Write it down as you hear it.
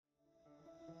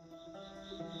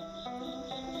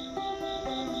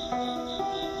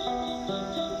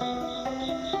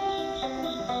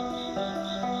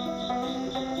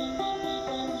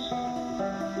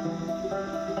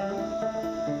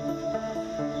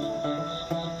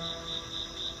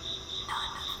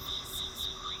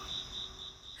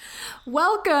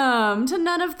Welcome to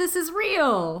None of This Is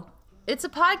Real. It's a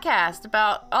podcast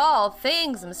about all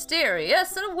things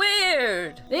mysterious and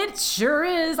weird. It sure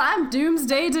is. I'm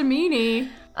Doomsday Demini.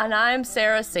 And I'm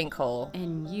Sarah Sinkhole.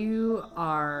 And you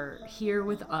are here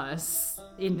with us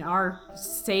in our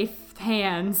safe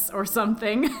hands or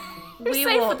something. You're we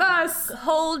safe will with us.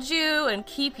 Hold you and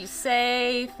keep you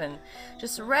safe and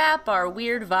just wrap our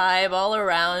weird vibe all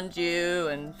around you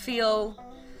and feel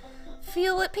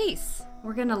at peace.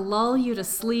 We're gonna lull you to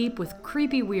sleep with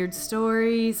creepy, weird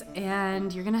stories,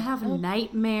 and you're gonna have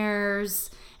nightmares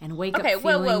and wake up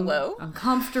feeling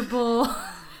uncomfortable.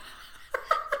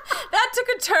 That took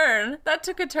a turn.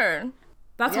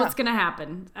 That's what's gonna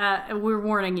happen. We're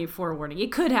warning you, forewarning.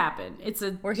 It could happen.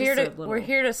 We're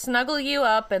here to snuggle you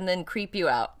up and then creep you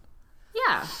out.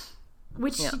 Yeah,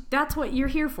 that's what you're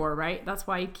here for, right? That's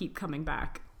why you keep coming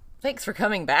back. Thanks for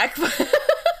coming back. We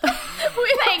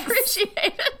appreciate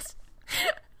it.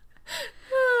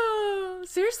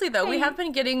 Seriously though, we have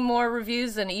been getting more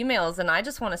reviews and emails, and I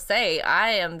just want to say I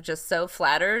am just so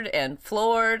flattered and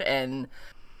floored and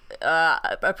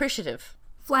appreciative.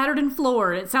 Flattered and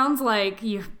floored. It sounds like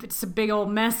it's a big old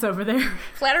mess over there.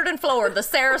 Flattered and floored, the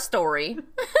Sarah story.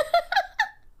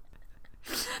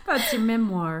 That's your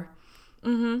memoir.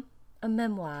 Mm-hmm. A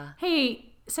memoir.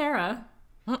 Hey, Sarah.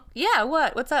 Yeah,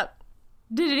 what? What's up?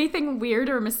 Did anything weird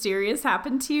or mysterious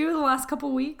happen to you the last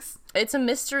couple weeks? It's a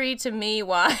mystery to me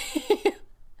why.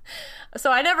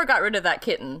 So I never got rid of that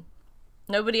kitten.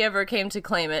 Nobody ever came to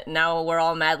claim it. Now we're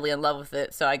all madly in love with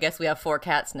it. So I guess we have 4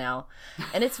 cats now.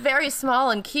 And it's very small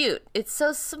and cute. It's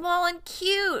so small and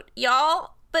cute,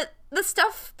 y'all. But the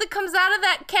stuff that comes out of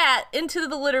that cat into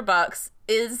the litter box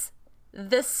is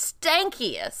the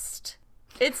stankiest.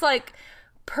 It's like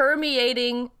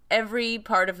permeating every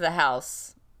part of the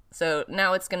house. So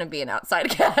now it's going to be an outside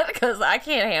cat because I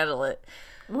can't handle it.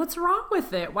 What's wrong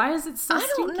with it? Why is it so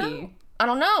stinky? I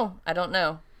don't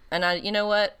know. And you know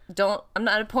what? I'm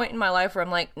not at a point in my life where I'm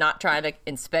like not trying to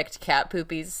inspect cat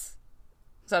poopies.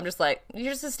 So I'm just like,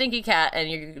 you're just a stinky cat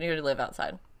and you're going to live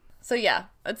outside. So yeah,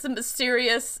 it's a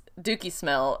mysterious dookie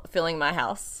smell filling my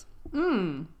house.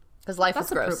 Because life is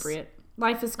gross. That's appropriate.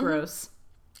 Life is gross.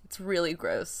 It's really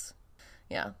gross.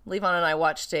 Yeah, León and I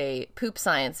watched a poop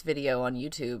science video on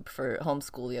YouTube for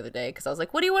homeschool the other day because I was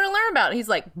like, what do you want to learn about? And he's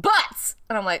like, butts!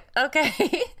 And I'm like, okay.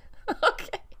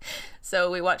 Okay.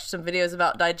 So we watched some videos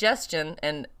about digestion,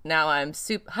 and now I'm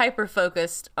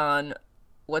hyper-focused on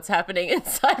what's happening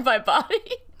inside my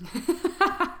body.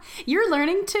 You're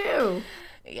learning too.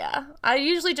 Yeah. I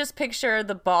usually just picture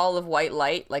the ball of white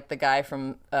light, like the guy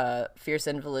from Fierce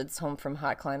Invalids, Home from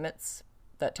Hot Climates.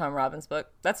 That Tom Robbins book.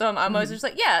 That's why I'm always just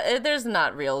like, yeah, there's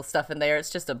not real stuff in there.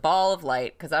 It's just a ball of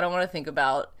light because I don't want to think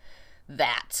about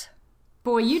that.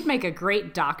 Boy, you'd make a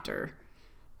great doctor.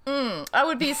 I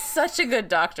would be such a good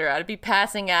doctor. I'd be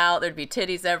passing out. There'd be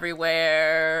titties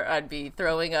everywhere. I'd be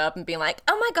throwing up and being like,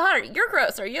 oh my God, you're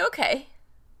gross. Are you okay?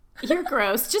 You're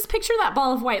gross. Just picture that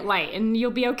ball of white light and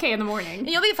you'll be okay in the morning.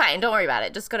 You'll be fine. Don't worry about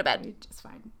it. Just go to bed. You're just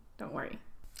fine. Don't worry.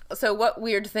 So what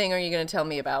weird thing are you going to tell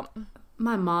me about?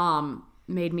 My mom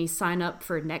made me sign up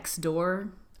for Nextdoor.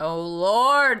 Oh,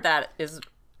 Lord, that is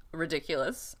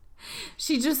ridiculous.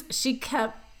 She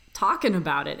kept talking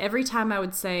about it. Every time I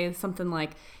would say something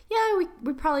like, yeah,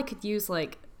 we probably could use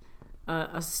like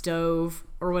a stove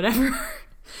or whatever.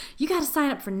 You got to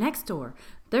sign up for Nextdoor.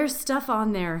 There's stuff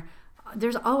on there.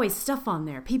 There's always stuff on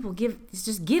there. It's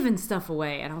just giving stuff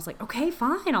away. And I was like, okay,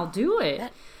 fine, I'll do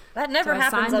it. That never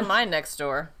happens on my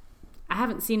Nextdoor. I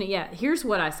haven't seen it yet. Here's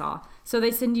what I saw. So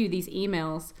they send you these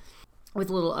emails with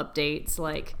little updates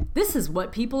like, this is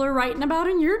what people are writing about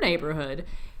in your neighborhood.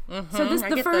 So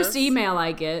the first email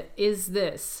I get is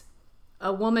this.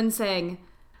 A woman saying,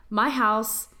 my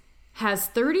house has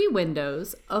 30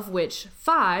 windows, of which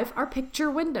 5 are picture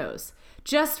windows.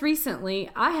 Just recently,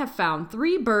 I have found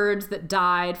 3 birds that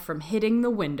died from hitting the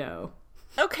window.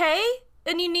 Okay.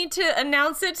 And you need to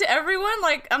announce it to everyone?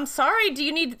 Like, I'm sorry, do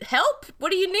you need help? What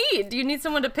do you need? Do you need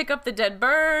someone to pick up the dead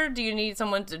bird? Do you need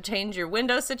someone to change your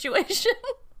window situation?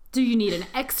 Do you need an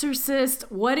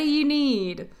exorcist? What do you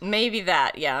need? Maybe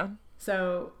that, yeah.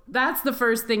 So that's the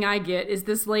first thing I get is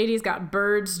this lady's got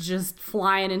birds just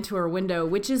flying into her window,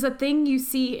 which is a thing you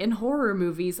see in horror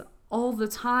movies all the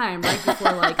time, right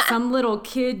before like some little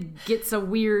kid gets a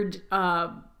weird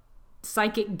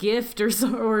psychic gift or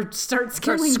starts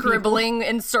killing scribbling people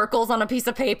in circles on a piece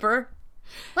of paper.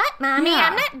 What, Mommy? Yeah.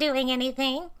 I'm not doing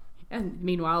anything. And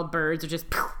meanwhile, birds are just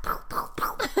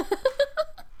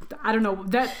I don't know.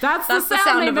 That's the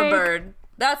sound of a bird.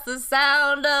 That's the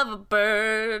sound of a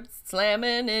bird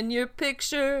slamming in your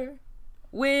picture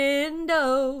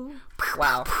window.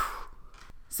 Wow.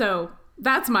 So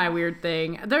That's my weird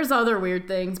thing. There's other weird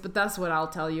things, but that's what I'll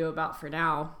tell you about for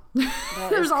now.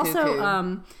 There's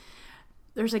also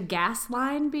there's a gas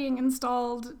line being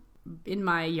installed in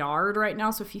my yard right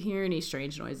now, so if you hear any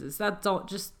strange noises,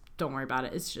 don't worry about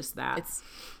it. It's just that.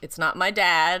 It's not my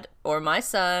dad or my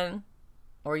son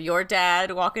or your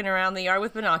dad walking around the yard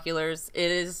with binoculars.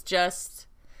 It is just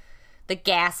the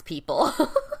gas people.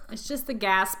 It's just the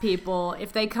gas people.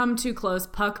 If they come too close,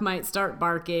 Puck might start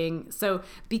barking. So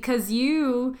because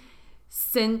you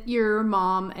sent your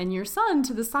mom and your son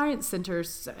to the science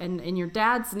centers and your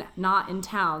dad's not in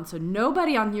town, so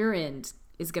nobody on your end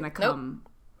is going to come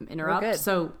interrupt.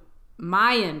 So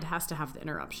my end has to have the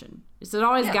interruption. So it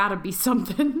always got to be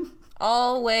something.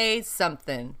 Always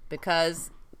something, because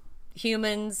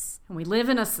humans... And we live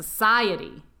in a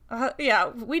society.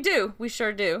 Yeah, we do. We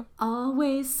sure do.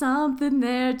 Always something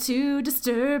there to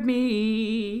disturb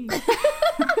me.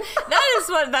 That is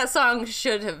what that song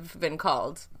should have been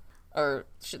called. Or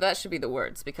that should be the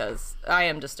words, because I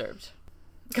am disturbed.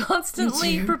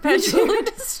 Constantly, perpetually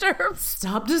disturbed.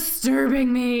 Stop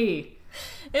disturbing me.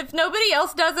 If nobody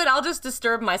else does it, I'll just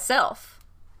disturb myself.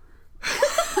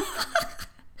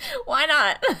 Why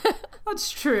not?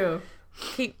 That's true.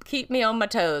 Keep me on my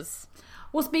toes.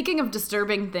 Well, speaking of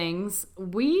disturbing things,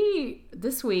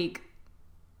 this week,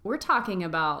 we're talking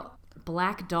about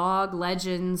black dog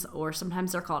legends, or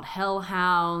sometimes they're called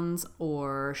hellhounds,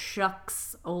 or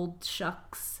Shucks, old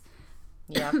Shucks.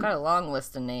 Yeah, I've got a long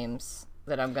list of names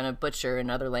that I'm going to butcher in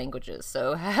other languages,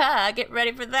 so get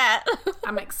ready for that.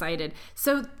 I'm excited.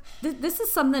 So this is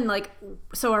something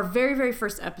so our very, very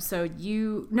first episode,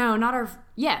 it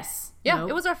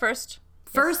was our first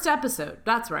episode.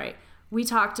 That's right. I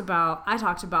talked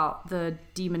about the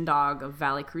demon dog of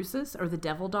Valley Cruces, or the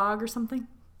devil dog or something.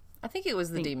 I think it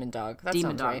was the demon dog. That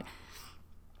sounds right.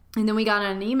 And then we got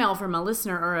an email from a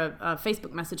listener, or a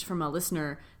Facebook message from a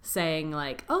listener saying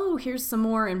oh, here's some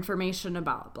more information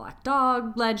about black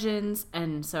dog legends.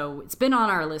 And so it's been on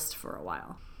our list for a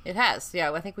while. It has.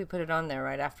 Yeah, I think we put it on there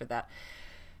right after that.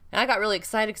 And I got really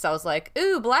excited because I was like,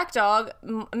 ooh, black dog,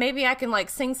 maybe I can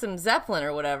sing some Zeppelin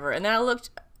or whatever. And then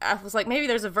I was like, maybe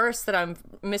there's a verse that I'm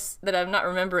not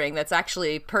remembering that's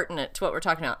actually pertinent to what we're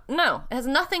talking about. No, it has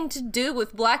nothing to do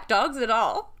with black dogs at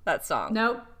all, that song.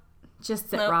 Nope.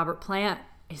 Just that Robert Plant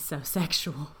is so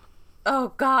sexual.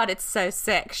 Oh, God, it's so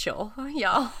sexual.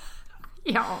 Y'all.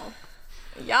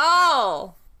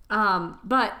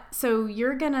 But so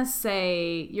you're going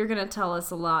to tell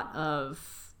us a lot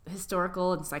of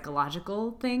historical and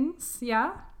psychological things,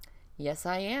 yeah? Yes,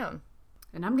 I am.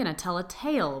 And I'm going to tell a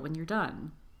tale when you're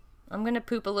done. I'm going to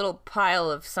poop a little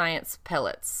pile of science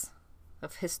pellets,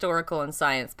 of historical and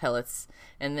science pellets,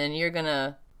 and then you're going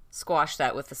to squash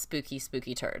that with a spooky,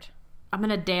 spooky turd. I'm going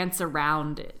to dance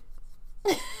around it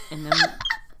and then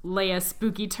lay a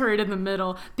spooky turd in the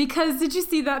middle. Because did you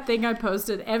see that thing I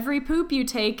posted? Every poop you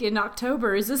take in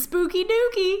October is a spooky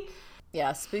dookie.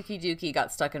 Yeah, spooky dookie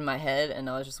got stuck in my head, and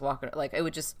I was just walking, it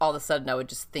would just, all of a sudden, I would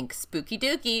just think spooky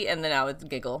dookie, and then I would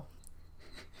giggle.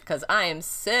 Because I am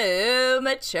so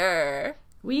mature.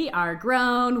 We are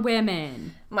grown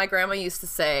women. My grandma used to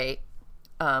say,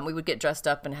 we would get dressed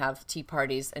up and have tea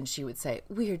parties, and she would say,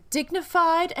 we're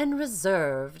dignified and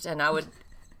reserved. And I would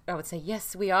say,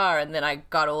 yes, we are. And then I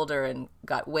got older and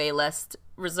got way less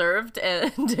reserved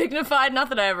and dignified. Not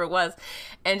that I ever was.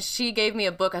 And she gave me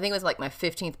a book. I think it was my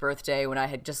 15th birthday when I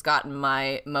had just gotten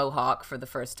my mohawk for the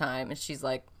first time. And she's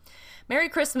like, Merry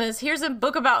Christmas, here's a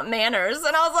book about manners.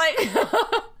 And I was like,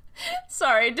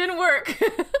 sorry, it didn't work.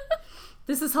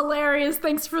 This is hilarious.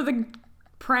 Thanks for the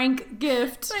prank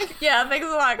gift. Thanks a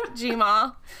lot,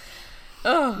 G-Ma.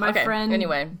 Oh, my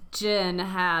friend Jen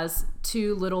has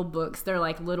 2 little books. They're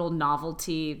little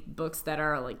novelty books that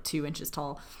are 2 inches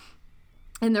tall.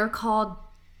 And they're called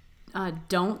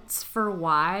Don'ts for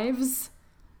Wives.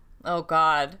 Oh,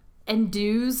 God. And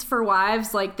Do's for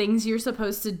Wives, things you're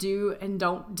supposed to do and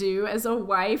don't do as a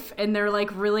wife. And they're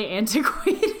really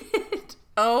antiquated.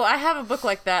 Oh, I have a book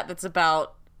like that that's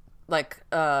about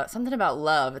something about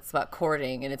love. It's about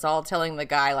courting, and it's all telling the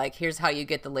guy here's how you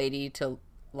get the lady to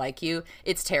like you.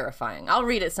 It's terrifying. I'll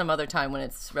read it some other time when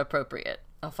it's appropriate.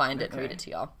 I'll find it and read it to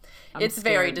y'all. It's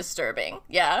scared. Very disturbing.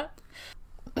 Yeah.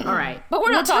 All right. But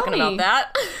we're not talking about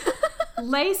that.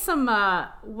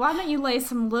 Why don't you lay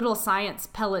some little science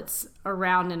pellets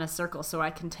around in a circle so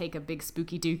I can take a big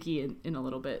spooky dookie in a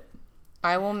little bit.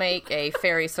 I will make a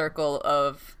fairy circle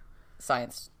of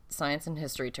science and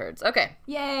history turds. Okay.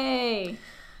 Yay.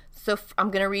 So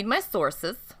I'm going to read my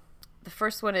sources. The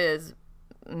first one is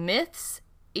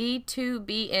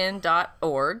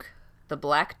mythse2bn.org, the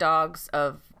Black Dogs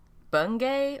of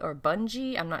Bungay or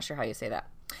Bungie. I'm not sure how you say that.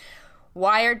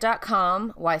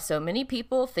 Wired.com, Why So Many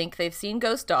People Think They've Seen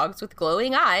Ghost Dogs with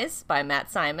Glowing Eyes by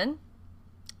Matt Simon.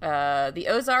 The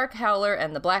Ozark Howler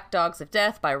and the Black Dogs of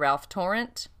Death by Ralph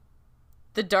Torrent.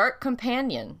 The Dark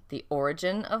Companion, The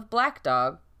Origin of Black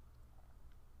Dog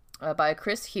by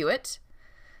Chris Hewitt.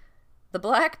 The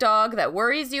Black Dog That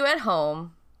Worries You at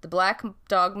Home, The Black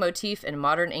Dog Motif in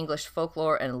Modern English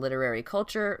Folklore and Literary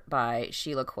Culture by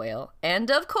Sheila Quayle. And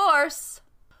of course,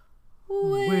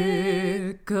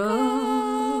 Wikipedia.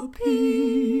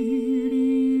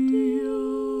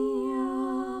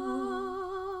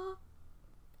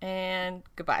 And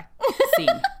goodbye.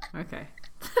 Scene. Okay.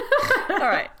 All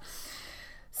right.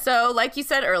 So, like you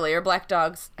said earlier, black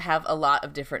dogs have a lot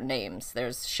of different names.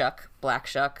 There's Shuck,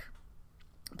 Blackjack,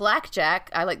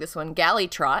 I like this one, Galley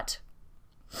Trot.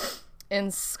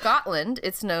 In Scotland,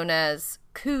 it's known as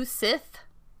Coo Sith.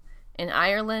 In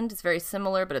Ireland, it's very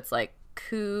similar, but it's like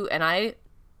Coo, and I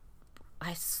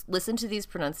listened to these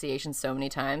pronunciations so many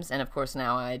times, and of course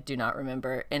now I do not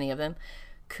remember any of them.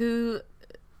 Coo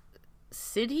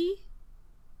City?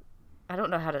 I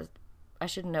don't know how to, I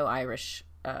should know Irish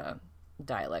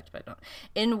dialect, but I don't.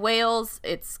 In Wales,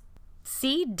 it's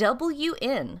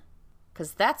CWN,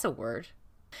 because that's a word.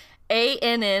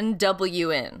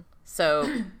 ANNWN.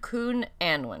 So, Coon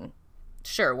Anwin.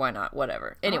 Sure, why not?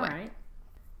 Whatever. Anyway, right.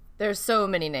 There's so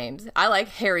many names. I like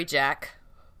Harry Jack,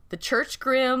 the Church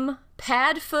Grim,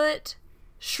 Padfoot,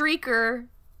 Shrieker,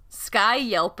 Sky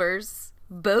Yelpers,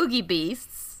 Bogey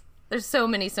Beasts. There's so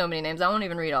many names. I won't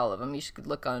even read all of them. You should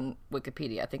look on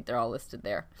Wikipedia. I think they're all listed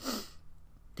there.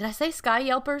 Did I say Sky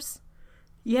Yelpers?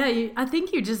 Yeah, I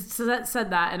think you just said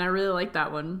that, and I really like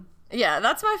that one. Yeah,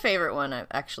 that's my favorite one.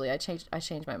 I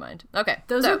changed my mind. Okay.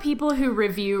 Those are people who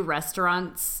review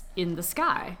restaurants in the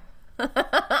sky.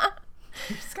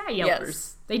 Sky Yelpers.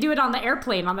 Yes. They do it on the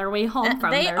airplane on their way home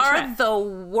from their trip. They are the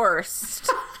worst.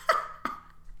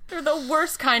 They're the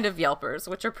worst kind of Yelpers,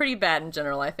 which are pretty bad in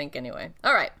general, I think, anyway.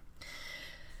 All right.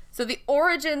 So the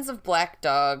origins of black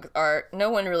dog are, no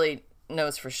one really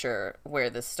knows for sure where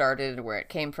this started, where it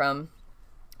came from,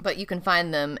 but you can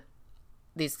find them,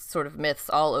 these sort of myths,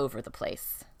 all over the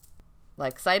place,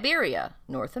 like Siberia,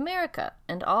 North America,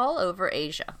 and all over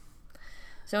Asia.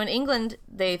 So in England,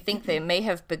 they think they may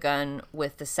have begun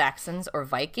with the Saxons or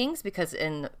Vikings, because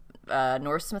in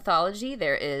Norse mythology,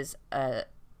 there is a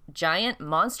giant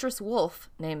monstrous wolf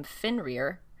named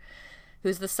Fenrir,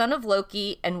 who's the son of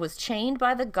Loki and was chained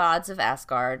by the gods of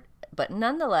Asgard, but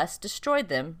nonetheless destroyed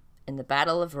them in the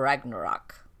Battle of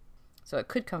Ragnarok. So it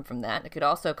could come from that. It could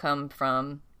also come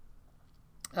from,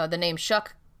 the name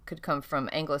Shuck could come from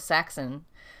Anglo-Saxon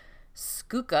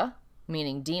skuka,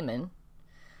 meaning demon.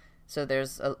 So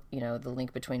there's the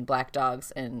link between black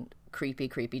dogs and creepy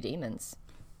demons.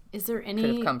 Is there any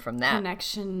could have come from that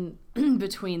connection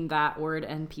between that word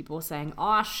and people saying,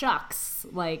 "Aw, shucks"?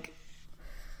 Like,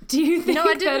 do you think? No,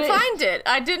 I didn't find it.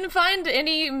 I didn't find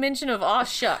any mention of "aw,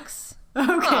 shucks."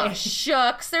 Okay. Aw,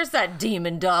 shucks, there's that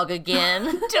demon dog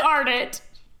again. Darn it.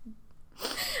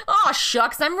 Aw,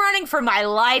 shucks, I'm running for my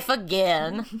life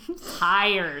again.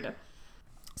 Tired.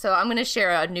 So I'm going to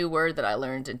share a new word that I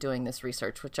learned in doing this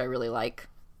research, which I really like.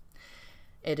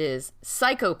 It is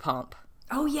psychopomp.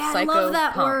 Oh, yeah, I love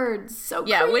that word. So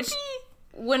creepy. Which,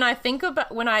 when I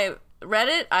read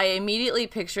it, I immediately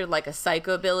pictured like a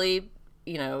psychobilly,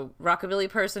 rockabilly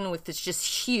person with this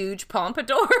just huge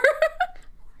pompadour.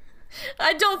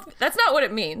 That's not what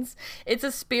it means. It's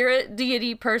a spirit,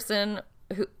 deity, person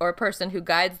who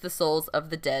guides the souls of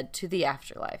the dead to the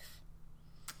afterlife.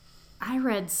 I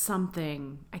read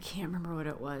something, I can't remember what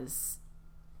it was,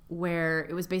 where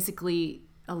it was basically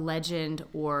a legend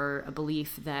or a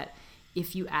belief that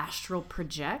if you astral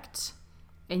project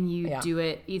and you do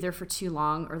it either for too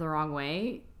long or the wrong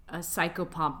way, a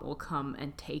psychopomp will come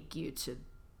and take you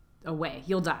away.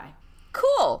 You'll die.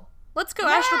 Cool. Let's go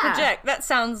astral project. That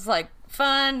sounds like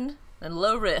fun and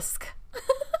low risk.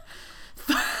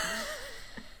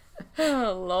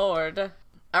 Oh, Lord.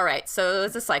 All right, so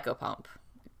it's a psychopomp,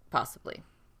 possibly.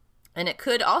 And it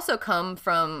could also come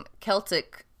from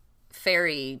Celtic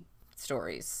fairy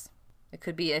stories. It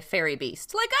could be a fairy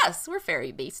beast. Like us, we're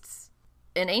fairy beasts.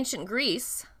 In ancient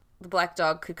Greece, the black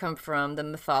dog could come from the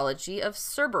mythology of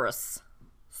Cerberus.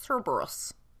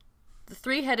 Cerberus. The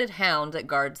three-headed hound that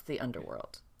guards the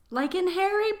underworld. Like in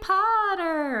Harry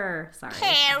Potter. Sorry.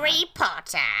 Harry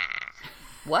Potter.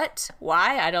 What?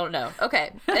 Why? I don't know.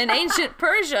 Okay. In ancient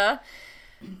Persia...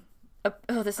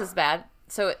 oh, this is bad.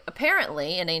 So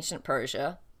apparently, in ancient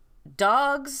Persia,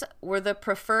 dogs were the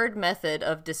preferred method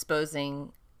of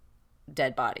disposing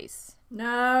dead bodies.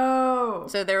 No.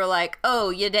 So they were like,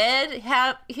 oh, you dead?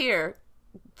 Here,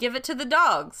 give it to the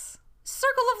dogs.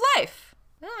 circle of life.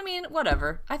 I mean,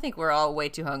 whatever. I think we're all way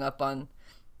too hung up on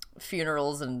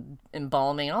funerals and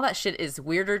embalming. All that shit is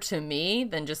weirder to me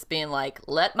than just being like,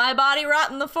 let my body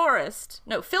rot in the forest.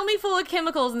 No, fill me full of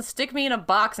chemicals and stick me in a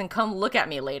box and come look at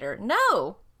me later.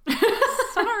 No.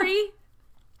 Sorry.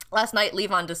 Last night,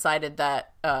 Levon decided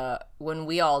that when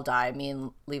we all die, me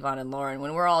and Levon and Lauren,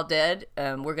 when we're all dead,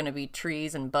 we're going to be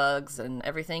trees and bugs and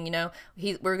everything, you know?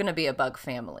 We're going to be a bug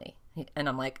family. And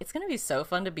I'm like, it's going to be so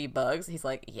fun to be bugs. He's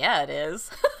like, yeah, it is.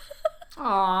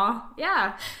 Aw,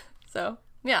 yeah. So,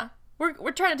 yeah.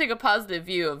 We're trying to take a positive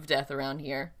view of death around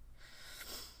here.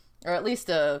 Or at least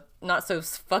a not so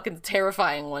fucking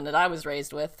terrifying one that I was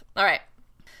raised with. All right.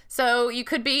 So, you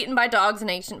could be eaten by dogs in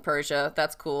ancient Persia.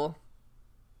 That's cool.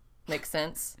 Makes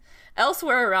sense.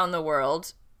 Elsewhere around the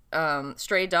world,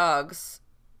 stray dogs,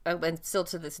 and still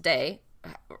to this day,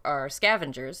 are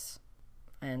scavengers.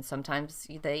 And sometimes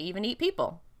they even eat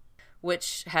people,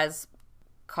 which has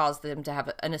caused them to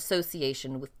have an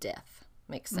association with death.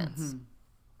 Makes sense.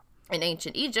 Mm-hmm. In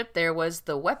ancient Egypt, there was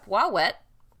the Wep-Wawet,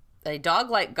 a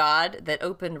dog-like god that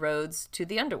opened roads to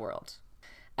the underworld.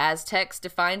 Aztecs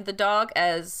defined the dog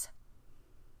as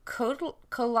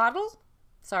Colotl,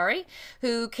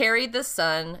 who carried the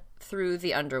sun through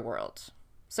the underworld.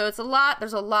 So there's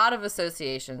a lot of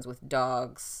associations with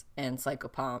dogs and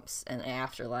psychopomps and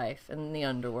afterlife and the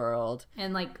underworld.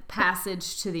 And like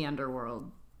passage to the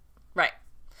underworld. Right.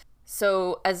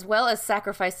 So as well as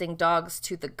sacrificing dogs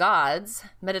to the gods,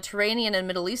 Mediterranean and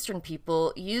Middle Eastern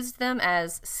people used them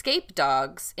as scape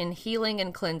dogs in healing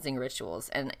and cleansing rituals.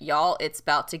 And y'all, it's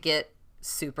about to get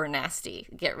super nasty.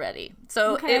 Get ready.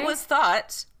 So It was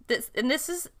thought, this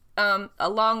is a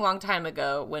long, long time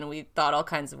ago when we thought all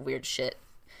kinds of weird shit.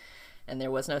 And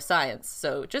there was no science.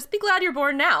 So just be glad you're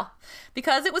born now.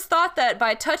 Because it was thought that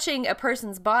by touching a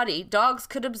person's body, dogs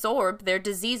could absorb their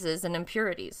diseases and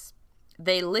impurities.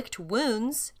 They licked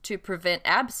wounds to prevent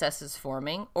abscesses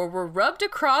forming, or were rubbed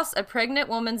across a pregnant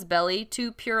woman's belly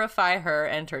to purify her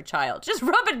and her child. Just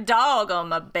rub a dog on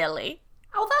my belly.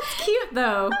 Oh, that's cute,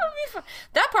 though.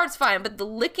 That part's fine, but the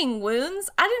licking wounds?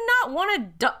 I did not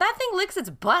want to... That thing licks its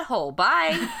butthole.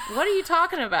 Bye. What are you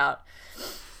talking about?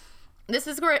 This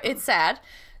is where it's sad.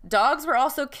 Dogs were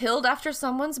also killed after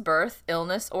someone's birth,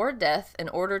 illness, or death in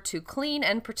order to clean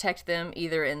and protect them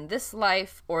either in this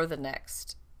life or the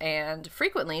next. And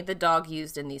frequently, the dog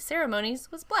used in these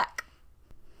ceremonies was black.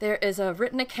 There is a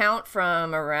written account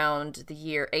from around the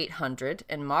year 800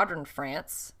 in modern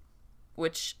France,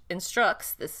 which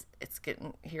instructs this. It's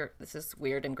getting here. This is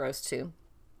weird and gross too.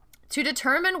 To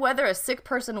determine whether a sick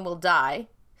person will die,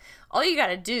 all you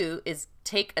gotta do is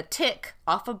take a tick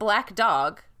off a black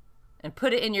dog and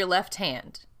put it in your left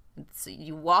hand. So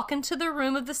you walk into the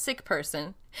room of the sick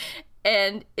person,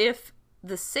 and if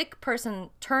the sick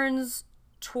person turns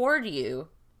toward you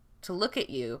to look at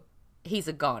you, he's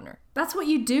a goner. That's what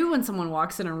you do when someone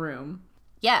walks in a room.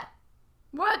 Yeah.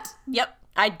 What? Yep.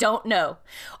 I don't know.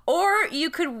 Or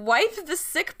you could wipe the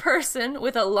sick person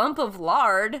with a lump of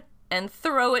lard and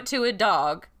throw it to a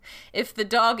dog. If the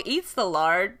dog eats the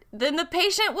lard, then the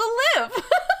patient will live.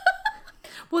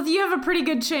 Well, you have a pretty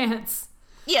good chance.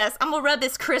 Yes, I'm going to rub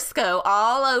this Crisco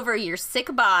all over your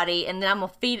sick body, and then I'm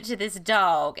going to feed it to this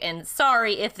dog. And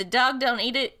sorry, if the dog don't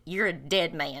eat it, you're a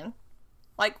dead man.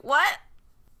 Like, what?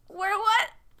 Where what?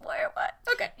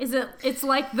 Okay. It's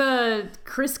like the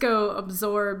Crisco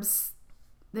absorbs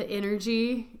the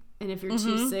energy, and if you're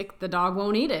too sick, the dog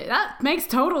won't eat it. That makes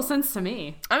total sense to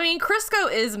me. I mean,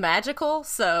 Crisco is magical,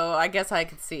 so I guess I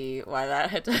could see why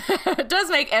that does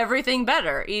make everything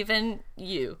better, even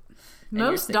you.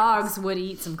 Most dogs would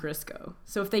eat some Crisco.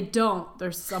 So if they don't,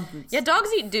 there's something. Yeah, dogs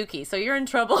eat dookie, so you're in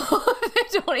trouble if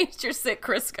they don't eat your sick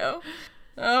Crisco.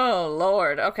 Oh,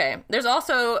 Lord. Okay. There's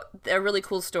also a really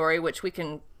cool story, which we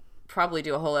can probably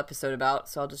do a whole episode about,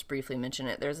 so I'll just briefly mention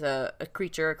it. There's a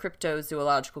creature, a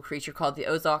cryptozoological creature called the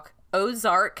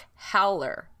Ozark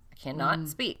howler. I cannot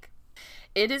speak.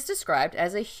 It is described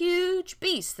as a huge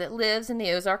beast that lives in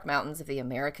the Ozark Mountains of the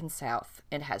American South.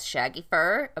 It has shaggy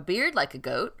fur, a beard like a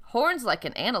goat, horns like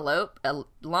an antelope, a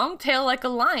long tail like a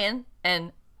lion,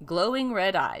 and glowing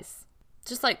red eyes.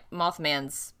 Just like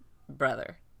Mothman's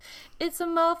brother. It's a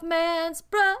Mothman's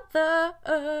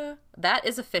brother. That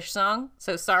is a Fish song,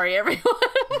 so sorry, everyone.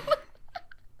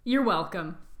 You're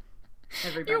welcome,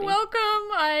 everybody. You're welcome.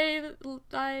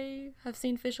 I have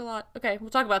seen Fish a lot. Okay, we'll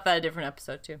talk about that in a different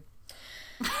episode, too.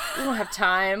 We don't have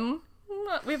time.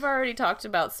 We've already talked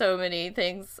about so many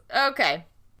things. Okay.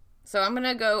 So I'm going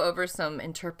to go over some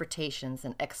interpretations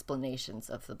and explanations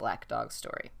of the black dog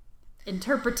story.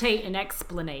 Interpretate and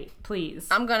explanate, please.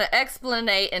 I'm gonna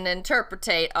explanate and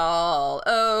interpretate all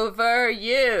over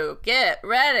you. Get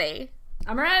ready.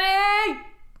 I'm ready!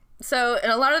 So, in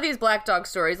a lot of these black dog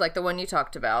stories, like the one you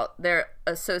talked about, they're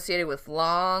associated with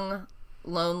long,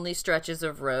 lonely stretches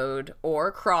of road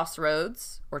or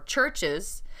crossroads or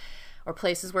churches or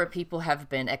places where people have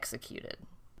been executed.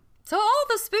 So all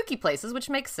the spooky places, which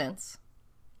makes sense,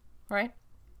 right?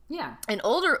 Yeah. In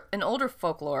older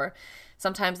folklore,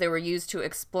 sometimes they were used to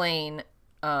explain,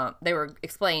 they were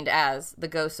explained as the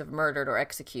ghosts of murdered or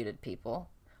executed people,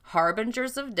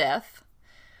 harbingers of death,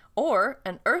 or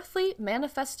an earthly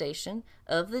manifestation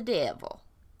of the devil.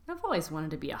 I've always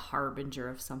wanted to be a harbinger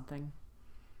of something.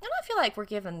 And I feel like we're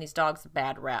giving these dogs a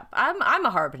bad rap. I'm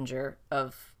a harbinger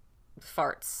of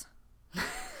farts.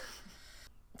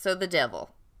 So the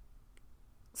devil.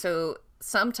 So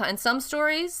in some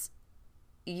stories,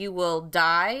 you will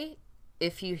die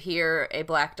if you hear a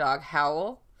black dog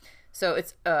howl. So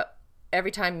it's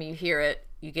every time you hear it,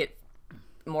 you get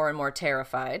more and more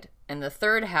terrified. And the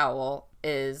third howl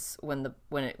is when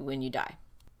you die.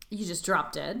 You just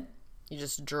drop dead. You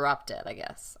just drop dead, I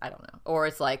guess. I don't know. Or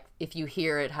it's like, if you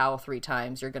hear it howl 3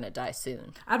 times, you're going to die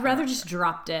soon. I'd rather just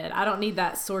drop dead. I don't need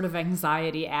that sort of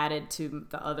anxiety added to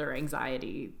the other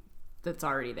anxiety that's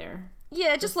already there.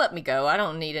 Yeah, just let me go. I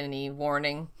don't need any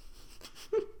warning.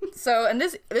 So, and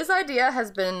this idea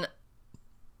has been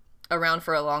around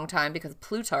for a long time because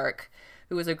Plutarch,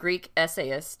 who was a Greek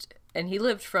essayist, and he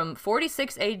lived from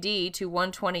 46 AD to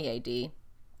 120 AD,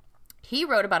 he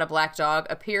wrote about a black dog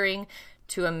appearing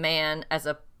to a man as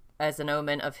an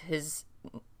omen of his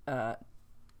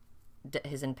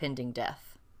impending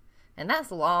death. And that's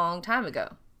a long time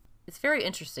ago. It's very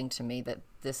interesting to me that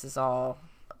this is all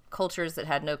cultures that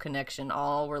had no connection,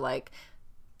 all were like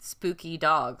spooky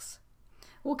dogs.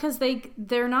 Well, because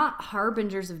they're not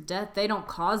harbingers of death. They don't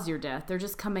cause your death. They're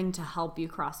just coming to help you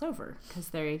cross over because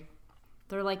they're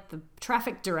like the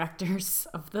traffic directors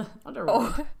of the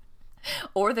underworld.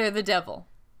 Or they're the devil.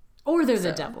 Or they're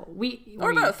the devil. We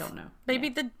both. Don't know. Maybe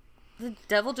the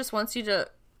devil just wants you to,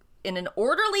 in an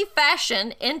orderly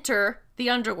fashion, enter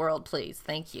the underworld, please.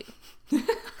 Thank you.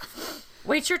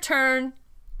 Wait your turn.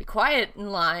 Be quiet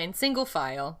in line. Single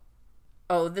file.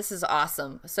 Oh, this is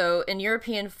awesome. So in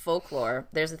European folklore,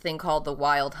 there's a thing called the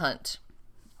wild hunt.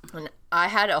 And I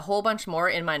had a whole bunch more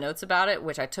in my notes about it,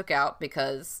 which I took out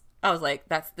because I was like,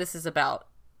 this is about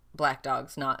black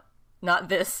dogs, not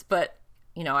this, but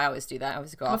you know, I always do that. I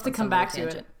always go off. We'll have to come back to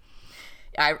it.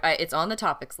 It's on the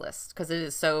topics list because it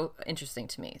is so interesting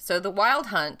to me. So the wild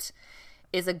hunt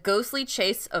is a ghostly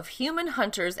chase of human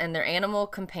hunters and their animal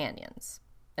companions.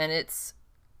 And it's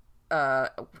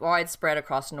widespread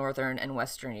across northern and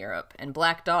western Europe. And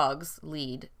black dogs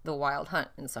lead the wild hunt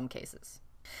in some cases.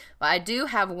 But I do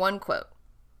have one quote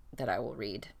that I will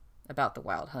read about the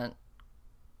wild hunt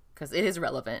because it is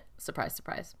relevant. Surprise,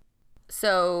 surprise.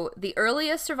 So, the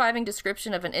earliest surviving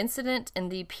description of an incident in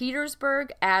the Peterborough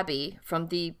Abbey from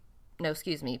the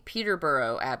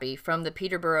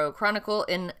Peterborough Chronicle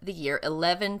in the year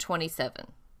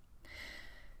 1127.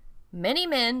 Many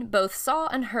men both saw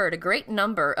and heard a great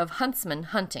number of huntsmen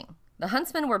hunting. The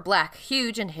huntsmen were black,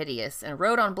 huge, and hideous, and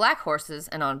rode on black horses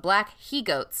and on black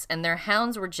he-goats, and their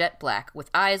hounds were jet black,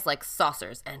 with eyes like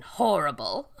saucers, and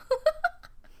horrible.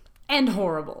 And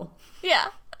horrible. Yeah.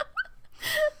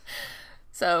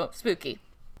 So, spooky.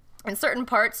 In certain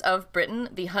parts of Britain,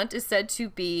 the hunt is said to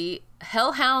be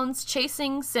hellhounds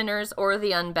chasing sinners or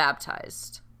the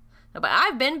unbaptized. Now, but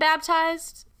I've been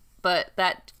baptized, but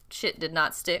that shit did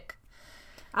not stick.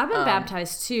 I've been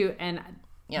baptized too, and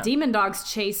demon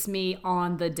dogs chase me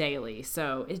on the daily,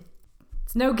 so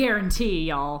it's no guarantee,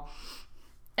 y'all.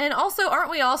 And also,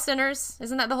 aren't we all sinners?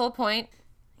 Isn't that the whole point?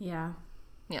 Yeah.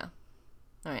 Yeah.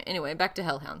 All right, anyway, back to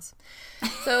hellhounds.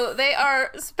 So they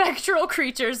are spectral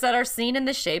creatures that are seen in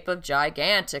the shape of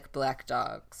gigantic black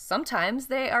dogs. Sometimes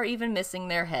they are even missing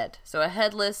their head. So a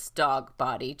headless dog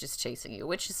body just chasing you,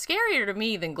 which is scarier to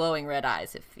me than glowing red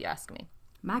eyes, if you ask me.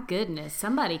 My goodness,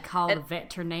 somebody called a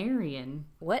veterinarian.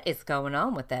 What is going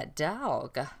on with that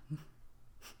dog?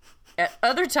 At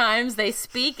other times, they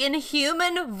speak in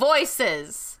human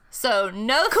voices. So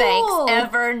no thanks,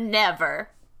 ever, never.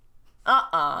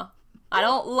 I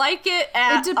don't like it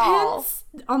at all. It depends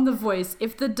on the voice.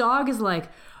 If the dog is like,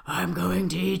 I'm going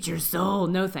to eat your soul,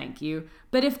 no thank you.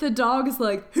 But if the dog is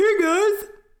like, hey guys,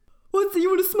 you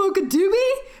want to smoke a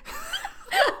doobie?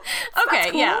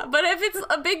 Okay, cool. Yeah. But if it's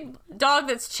a big dog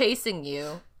that's chasing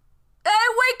you, hey,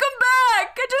 wake him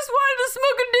back! I just wanted to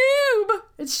smoke a doob!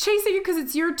 It's chasing you because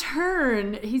it's your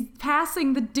turn. He's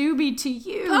passing the doobie to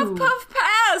you. Puff, puff,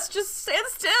 pass! Just stand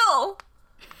still.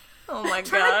 Oh my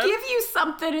trying god. to give you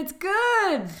something. It's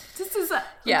good. This is a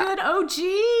good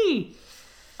OG.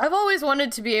 I've always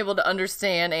wanted to be able to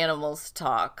understand animals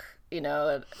talk. You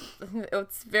know,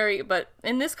 it's very, but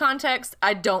in this context,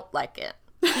 I don't like it.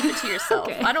 Keep it to yourself.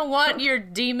 Okay. I don't want your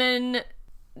demon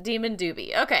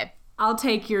doobie. Okay. I'll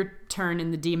take your turn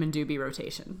in the demon doobie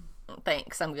rotation.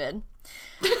 Thanks. I'm good.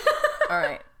 All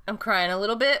right. I'm crying a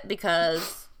little bit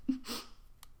because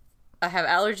I have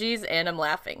allergies and I'm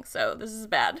laughing. So this is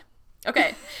bad.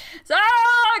 Okay. So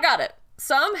I got it.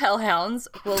 Some hellhounds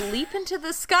will leap into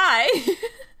the sky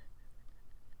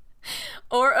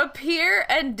or appear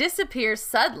and disappear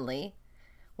suddenly,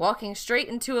 walking straight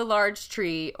into a large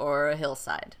tree or a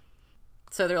hillside.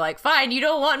 So they're like, fine, you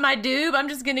don't want my doob? I'm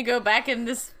just going to go back in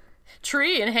this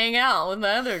tree and hang out with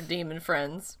my other demon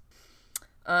friends.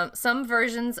 Some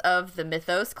versions of the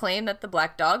mythos claim that the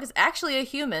black dog is actually a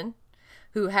human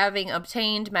who, having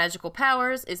obtained magical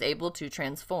powers, is able to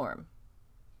transform.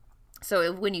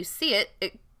 So when you see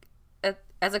it,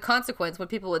 as a consequence, when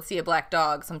people would see a black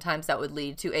dog, sometimes that would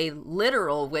lead to a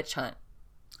literal witch hunt.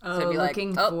 Oh, so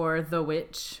looking for the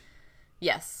witch.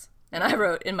 Yes. And I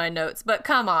wrote in my notes, but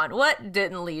come on, what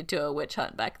didn't lead to a witch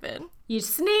hunt back then? You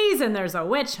sneeze and there's a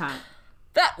witch hunt.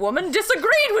 That woman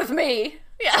disagreed with me.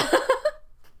 Yeah.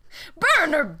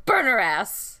 Burn her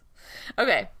ass.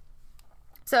 Okay.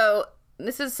 So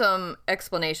this is some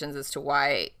explanations as to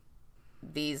why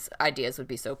these ideas would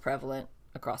be so prevalent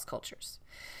across cultures.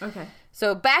 Okay.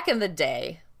 So back in the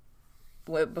day,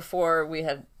 before we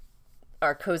had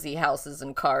our cozy houses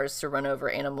and cars to run over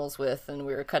animals with, and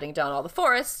we were cutting down all the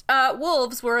forests,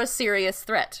 wolves were a serious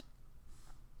threat.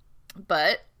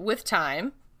 But with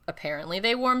time, apparently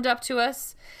they warmed up to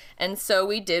us, and so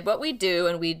we did what we do,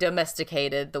 and we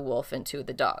domesticated the wolf into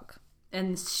the dog.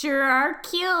 And sure are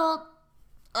cute.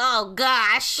 Oh,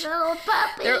 gosh. Little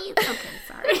puppies. Okay,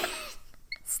 sorry.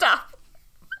 Stop.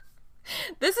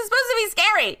 This is supposed to be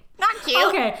scary, not cute.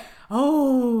 Okay.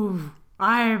 Oh,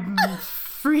 I'm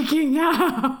freaking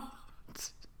out.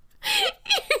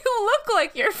 You look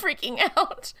like you're freaking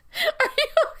out. Are you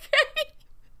okay?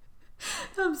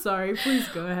 I'm sorry. Please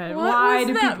go ahead. What Why was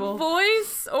do that people...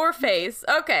 voice or face?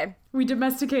 Okay. We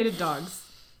domesticated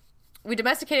dogs. We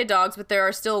domesticated dogs, but there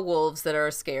are still wolves that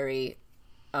are scary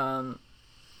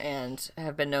and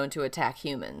have been known to attack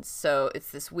humans. So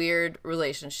it's this weird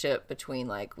relationship between,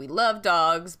 like, we love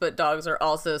dogs, but dogs are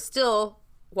also still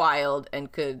wild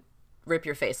and could rip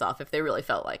your face off if they really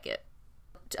felt like it.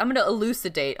 I'm going to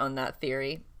elucidate on that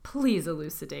theory. Please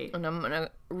elucidate. And I'm going to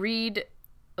read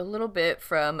a little bit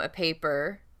from a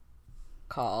paper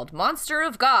called Monster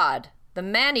of God, the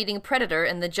Man-Eating Predator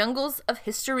in the Jungles of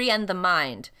History and the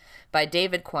Mind by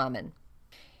David Quammen.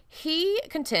 He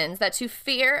contends that to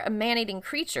fear a man-eating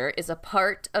creature is a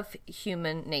part of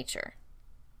human nature.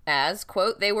 As,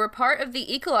 quote, they were part of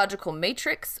the ecological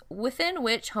matrix within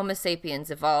which Homo sapiens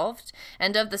evolved,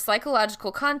 and of the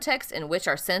psychological context in which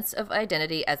our sense of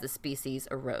identity as a species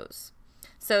arose.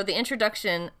 So the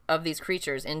introduction of these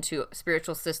creatures into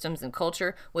spiritual systems and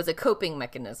culture was a coping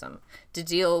mechanism to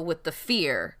deal with the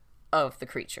fear of the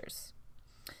creatures.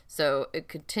 So it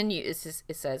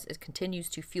says it continues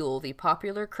to fuel the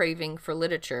popular craving for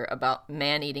literature about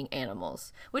man-eating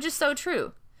animals, which is so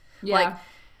true. Yeah. Like,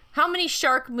 how many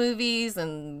shark movies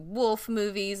and wolf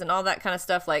movies and all that kind of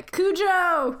stuff, like...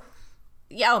 Cujo!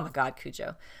 Yeah, oh my god,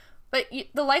 Cujo. But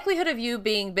the likelihood of you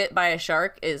being bit by a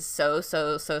shark is so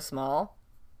small.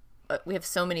 But we have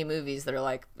so many movies that are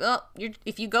like, well,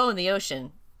 if you go in the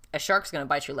ocean, a shark's going to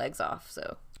bite your legs off,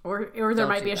 so... Or there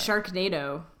might be a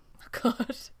Sharknado.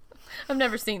 God, I've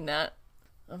never seen that.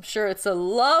 I'm sure it's a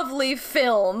lovely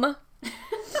film.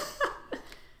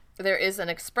 There is an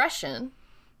expression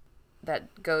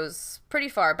that goes pretty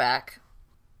far back,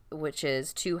 which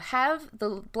is to have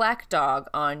the black dog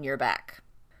on your back,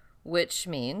 which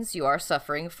means you are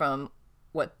suffering from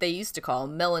what they used to call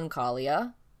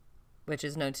melancholia, which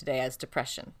is known today as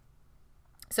depression.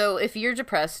 So if you're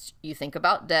depressed, you think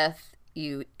about death,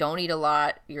 you don't eat a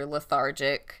lot, you're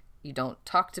lethargic, you don't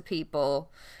talk to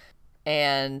people,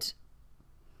 and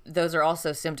those are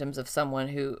also symptoms of someone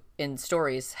who, in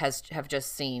stories, have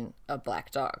just seen a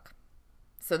black dog.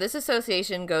 So this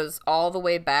association goes all the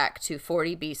way back to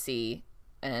 40 BC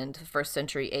and 1st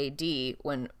century AD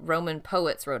when Roman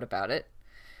poets wrote about it.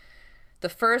 The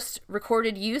first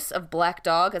recorded use of black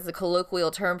dog as a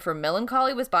colloquial term for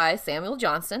melancholy was by Samuel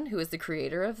Johnson, who is the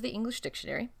creator of the English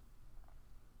Dictionary.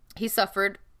 He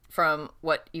suffered from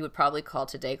what you would probably call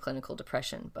today clinical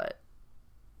depression, but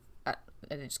I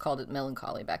just called it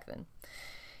melancholy back then.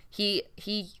 He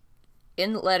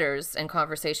in letters and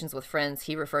conversations with friends,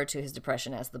 he referred to his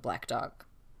depression as the black dog.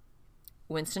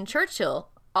 Winston Churchill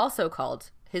also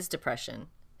called his depression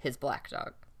his black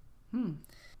dog.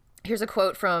 Here's a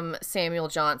quote from Samuel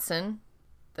Johnson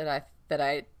that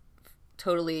I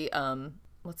totally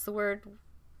what's the word?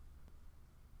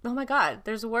 Oh my God,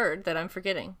 there's a word that I'm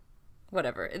forgetting.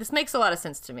 Whatever. This makes a lot of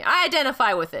sense to me. I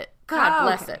identify with it. God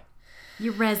bless it.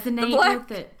 You resonate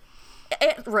with it.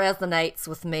 It resonates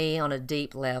with me on a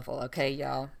deep level, okay,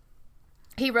 y'all?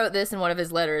 He wrote this in one of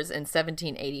his letters in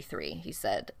 1783. He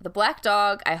said, "The black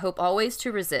dog I hope always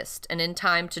to resist, and in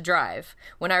time to drive.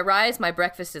 When I rise, my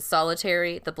breakfast is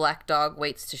solitary. The black dog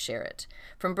waits to share it.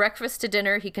 From breakfast to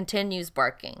dinner, he continues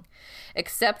barking,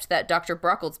 except that Dr.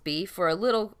 Brocklesby for a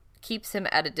little keeps him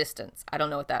at a distance." I don't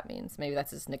know what that means. Maybe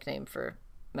that's his nickname for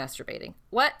masturbating.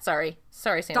 What? Sorry,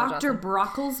 Samuel Dr. Johnson.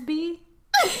 Brocklesby?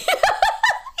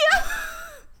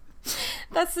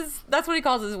 That's what he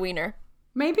calls his wiener.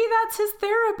 Maybe that's his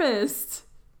therapist.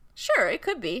 Sure, it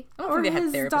could be. I don't Or think they had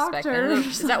his therapists back then. doctor.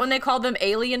 Is that when they called them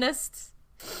alienists?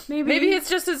 Maybe it's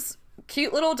just his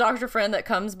cute little doctor friend that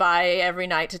comes by every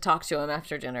night to talk to him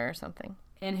after dinner or something.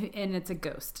 And it's a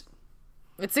ghost.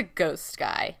 It's a ghost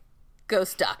guy.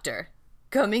 Ghost doctor.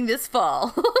 Coming this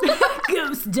fall.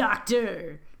 Ghost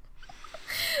doctor.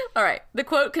 All right. The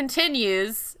quote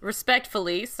continues,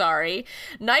 respectfully, sorry.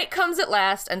 "Night comes at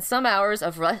last, and some hours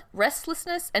of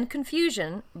restlessness and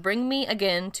confusion bring me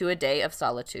again to a day of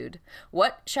solitude.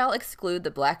 What shall exclude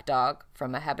the black dog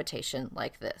from a habitation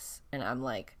like this?" And I'm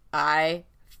like, I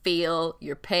feel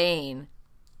your pain,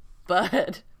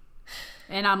 bud.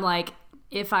 And I'm like,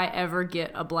 if I ever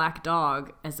get a black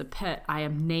dog as a pet, I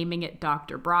am naming it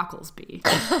Dr. Brocklesby.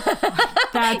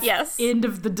 That's end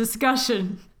of the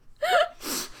discussion.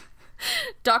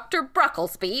 Dr.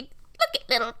 Brocklesby. Look at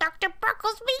little Dr.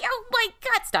 Brocklesby. Oh my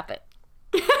God. Stop it.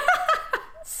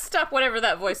 Stop whatever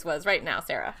that voice was right now,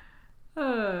 Sarah.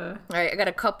 All right, I got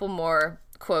a couple more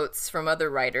quotes from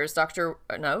other writers.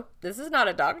 No, this is not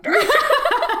a doctor.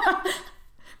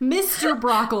 Mr.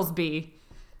 Brocklesby.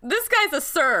 This guy's a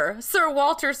Sir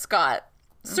Walter Scott.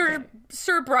 Sir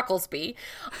Brocklesby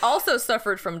also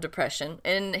suffered from depression.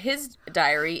 In his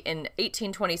diary in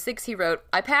 1826, he wrote,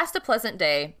 "I passed a pleasant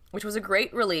day, which was a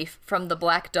great relief from the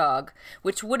black dog,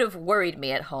 which would have worried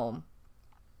me at home."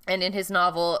 And in his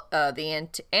novel,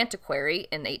 The Antiquary,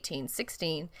 in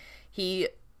 1816, he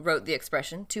wrote the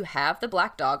expression, "to have the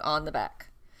black dog on the back."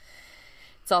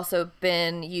 It's also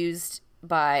been used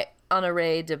by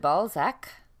Honoré de Balzac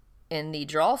in the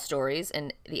Drawl stories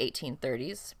in the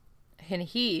 1830s. And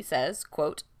he says,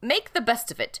 quote, "Make the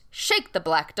best of it. Shake the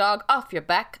black dog off your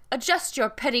back. Adjust your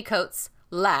petticoats.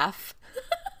 Laugh."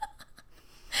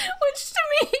 Which to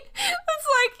me, it's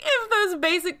like if those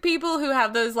basic people who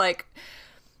have those like,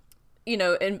 you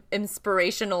know,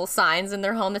 inspirational signs in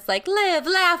their home, it's like live,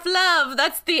 laugh, love.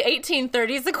 That's the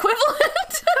 1830s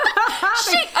equivalent.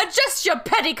 Adjust your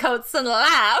petticoats and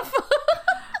laugh.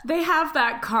 They have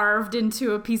that carved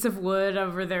into a piece of wood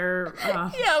over their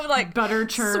like butter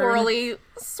churn.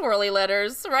 Swirly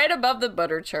letters right above the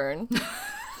butter churn.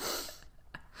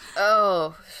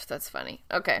 Oh, that's funny.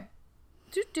 Okay.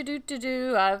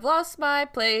 I've lost my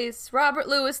place. Robert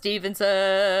Louis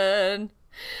Stevenson.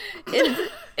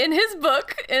 In his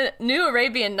book, New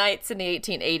Arabian Nights in the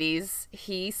 1880s,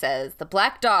 he says, "The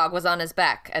black dog was on his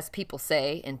back, as people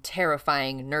say, in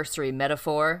terrifying nursery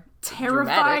metaphor."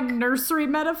 Terrifying Dramatic. Nursery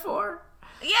metaphor?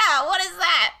 Yeah, what is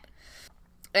that?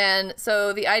 And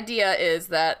so the idea is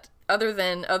that other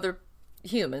than other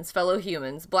humans, fellow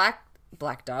humans, black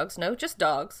dogs, no, just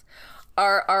dogs,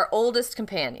 are our oldest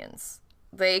companions.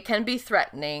 They can be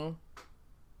threatening,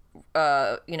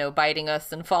 biting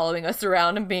us and following us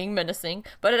around and being menacing.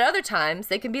 But at other times,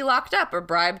 they can be locked up or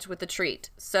bribed with a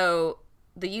treat. So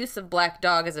the use of black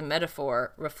dog as a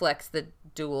metaphor reflects the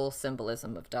dual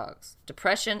symbolism of dogs.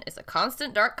 Depression is a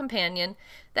constant dark companion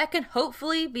that can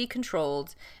hopefully be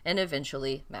controlled and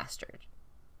eventually mastered.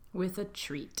 With a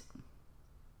treat.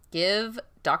 Give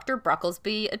Dr.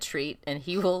 Brocklesby a treat and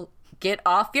he will get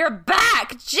off your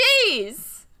back.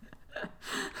 Jeez!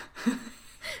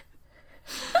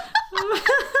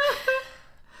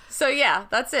 So yeah,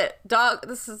 that's it. Dog,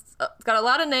 this is got a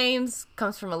lot of names,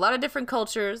 comes from a lot of different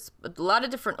cultures, a lot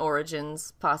of different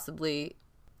origins, possibly.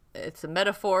 It's a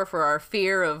metaphor for our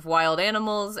fear of wild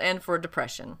animals and for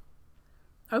depression.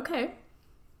 Okay.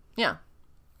 Yeah.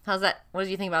 How's that? What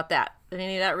do you think about that? Is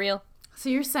any of that real? So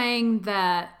you're saying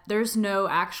that there's no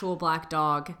actual black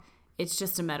dog. It's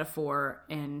just a metaphor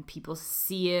and people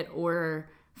see it or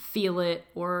feel it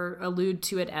or allude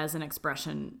to it as an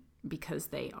expression because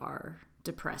they are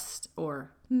depressed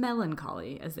or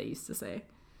melancholy, as they used to say.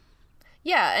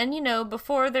 Yeah, and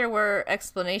before there were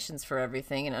explanations for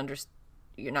everything and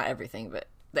not everything, but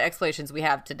the explanations we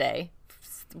have today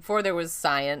before there was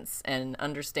science and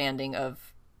understanding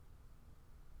of,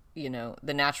 you know,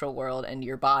 the natural world and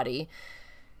your body,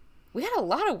 we had a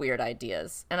lot of weird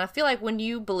ideas. And I feel like when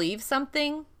you believe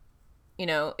something, you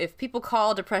know, if people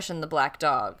call depression the black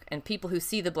dog and people who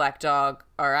see the black dog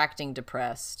are acting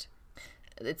depressed,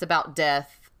 it's about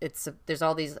death. There's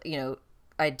all these, you know,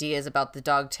 ideas about the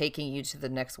dog taking you to the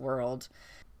next world.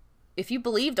 If you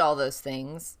believed all those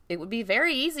things, it would be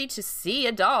very easy to see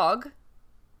a dog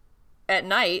at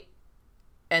night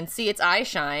and see its eye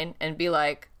shine and be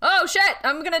like, oh shit,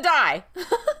 I'm gonna die.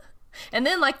 And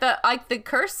then like the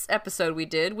curse episode we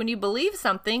did, when you believe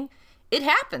something, it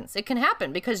happens. It can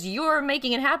happen because you're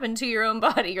making it happen to your own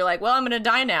body. You're like, well, I'm gonna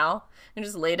die now, and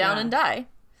just lay down and die.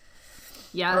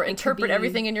 Yeah. Or interpret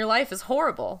everything in your life as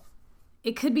horrible.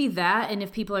 It could be that, and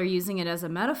if people are using it as a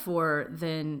metaphor,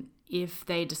 then if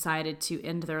they decided to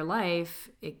end their life,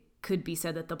 it could be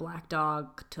said that the black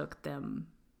dog took them,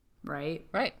 right?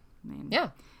 Right. I mean, yeah.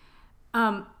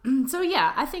 So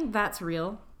yeah, I think that's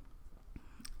real.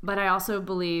 But I also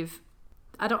believe,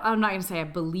 I'm not going to say I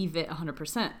believe it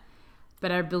 100%,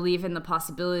 but I believe in the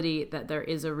possibility that there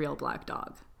is a real black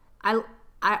dog. I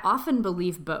often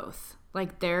believe both.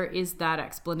 Like there is that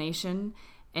explanation,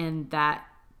 and that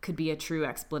could be a true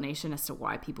explanation as to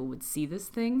why people would see this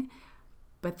thing.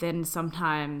 But then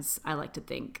sometimes I like to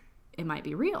think it might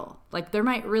be real. Like there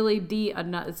might really be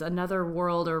another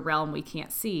world or realm we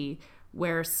can't see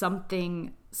where some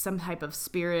type of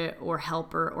spirit or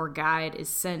helper or guide is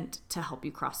sent to help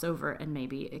you cross over, and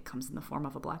maybe it comes in the form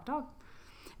of a black dog.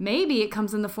 Maybe it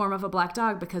comes in the form of a black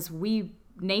dog because we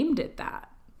named it that.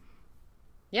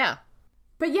 Yeah.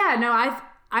 But yeah, no,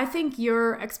 I think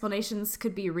your explanations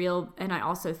could be real, and I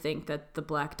also think that the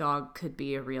black dog could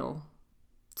be a real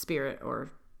spirit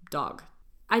or dog.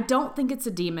 I don't think it's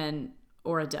a demon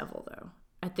or a devil, though.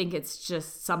 I think it's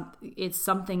just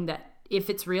something that, if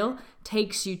it's real,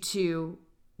 takes you to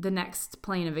the next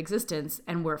plane of existence,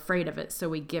 and we're afraid of it, so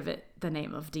we give it the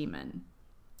name of demon.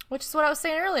 Which is what I was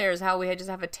saying earlier, is how we just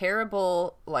have a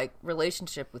terrible, like,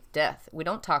 relationship with death. We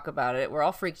don't talk about it. We're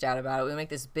all freaked out about it. We make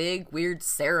this big, weird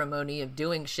ceremony of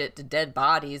doing shit to dead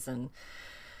bodies. And,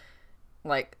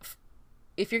 like,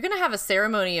 if you're going to have a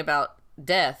ceremony about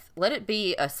death, let it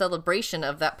be a celebration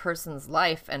of that person's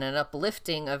life and an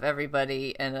uplifting of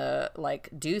everybody, and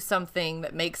do something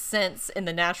that makes sense in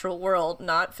the natural world,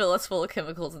 not fill us full of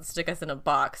chemicals and stick us in a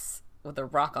box with a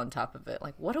rock on top of it.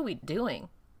 Like, what are we doing?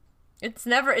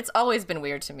 It's always been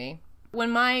weird to me.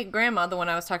 When my grandma, the one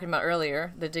I was talking about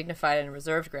earlier, the dignified and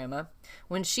reserved grandma,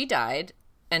 when she died,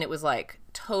 and it was like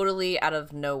totally out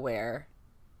of nowhere,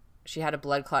 she had a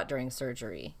blood clot during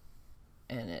surgery,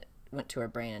 and it went to her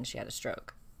brain, and she had a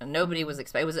stroke. And nobody was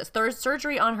expecting. It was a third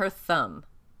surgery on her thumb.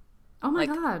 Oh my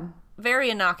God.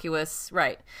 Very innocuous,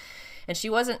 right. And she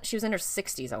was in her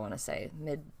 60s, I want to say,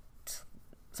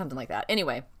 something like that.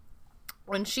 Anyway,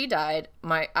 when she died,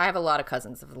 I have a lot of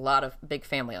cousins, a lot of big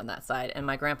family on that side, and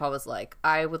my grandpa was like,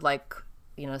 I would like,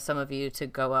 you know, some of you to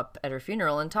go up at her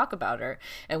funeral and talk about her.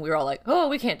 And we were all like, oh,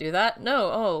 we can't do that.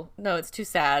 No, it's too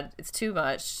sad. It's too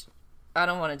much. I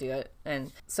don't want to do it.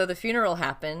 And so the funeral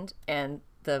happened, and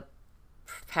the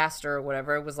pastor or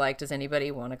whatever was like, does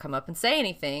anybody want to come up and say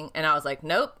anything? And I was like,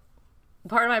 nope.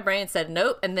 Part of my brain said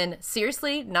nope. And then,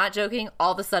 seriously, not joking,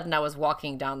 all of a sudden I was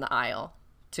walking down the aisle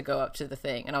to go up to the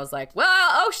thing. And I was like, well,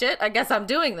 oh shit, I guess I'm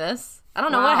doing this. I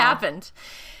don't know what happened.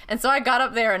 And so I got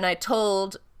up there and I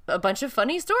told a bunch of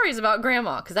funny stories about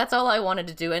grandma, because that's all I wanted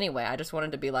to do anyway. I just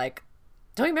wanted to be like,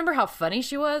 don't you remember how funny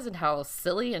she was and how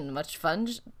silly and much fun?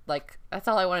 Like, that's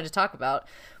all I wanted to talk about.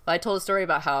 But I told a story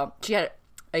about how she had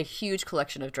a huge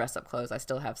collection of dress-up clothes. I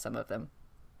still have some of them.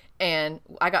 And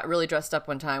I got really dressed up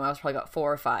one time. I was probably about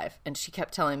 4 or 5. And she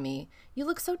kept telling me, you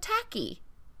look so tacky.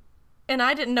 And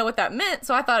I didn't know what that meant,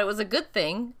 so I thought it was a good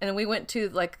thing. And we went to,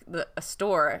 like, a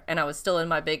store, and I was still in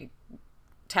my big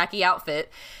tacky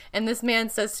outfit. And this man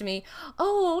says to me,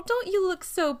 oh, don't you look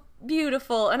so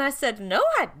beautiful? And I said, no,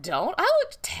 I don't. I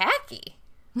look tacky.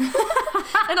 And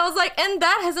I was like, and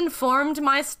that has informed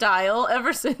my style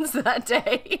ever since that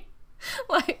day.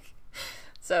 Like,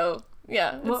 so,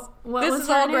 yeah. This is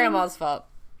all Grandma's fault.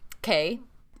 Kay.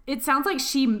 It sounds like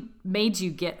she made you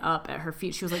get up at her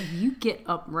feet. She was like, you get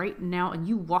up right now and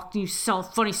you walk and you tell a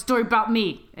funny story about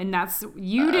me. And that's,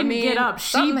 you didn't get up.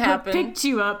 She picked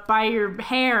you up by your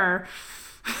hair.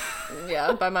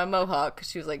 Yeah, by my mohawk.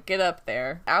 She was like, get up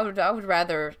there. I would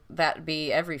rather that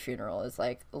be every funeral. Is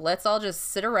like, let's all just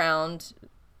sit around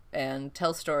and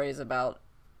tell stories about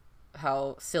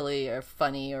how silly or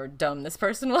funny or dumb this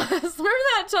person was. Remember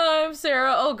that time,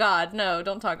 Sarah? Oh God, no,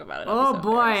 don't talk about it. Oh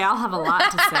boy, I'll have a lot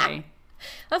to say.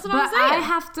 That's what I'm saying.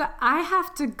 I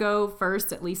have to go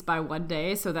first at least by one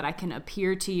day so that I can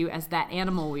appear to you as that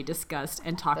animal we discussed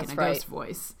and talk in a ghost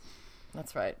voice.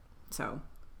 That's right. So,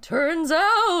 turns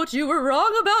out you were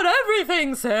wrong about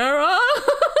everything, Sarah.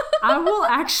 I will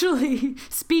actually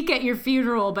speak at your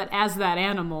funeral, but as that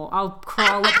animal. I'll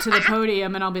crawl up to the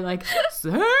podium and I'll be like,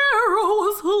 Sarah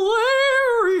was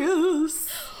hilarious.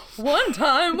 One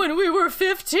time when we were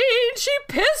 15, she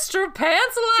pissed her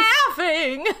pants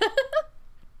laughing.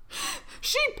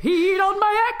 She peed on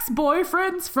my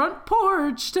ex-boyfriend's front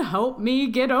porch to help me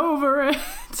get over it.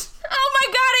 Oh my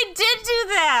god, I did do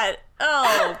that.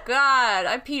 Oh god,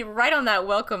 I peed right on that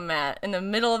welcome mat in the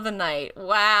middle of the night.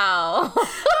 Wow.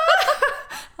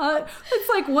 It's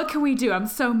like, what can we do? I'm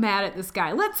so mad at this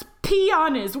guy. Let's pee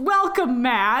on his welcome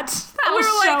mat. That'll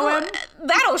show him.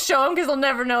 That'll show him because he'll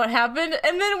never know what happened.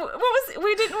 And then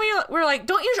we're like,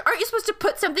 aren't you supposed to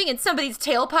put something in somebody's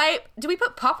tailpipe? Do we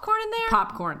put popcorn in there?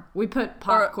 Popcorn. We put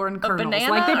popcorn kernels.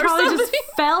 Banana like they probably something? just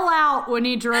fell out when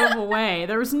he drove away.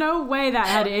 There was no way that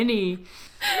had any.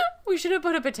 We should have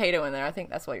put a potato in there. I think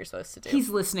that's what you're supposed to do. He's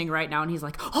listening right now and he's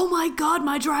like, oh my god,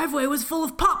 my driveway was full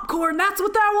of popcorn. That's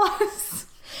what that was.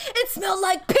 It smelled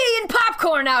like pee and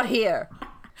popcorn out here.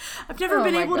 I've never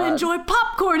been able to enjoy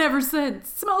popcorn ever since.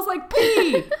 It smells like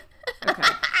pee.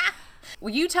 Okay.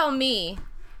 Well, you tell me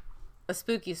a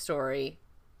spooky story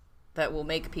that will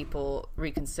make people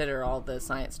reconsider all the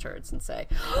science turds and say,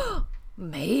 oh,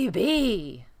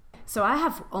 maybe. So I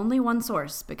have only one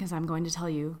source because I'm going to tell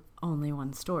you only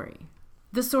one story.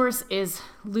 The source is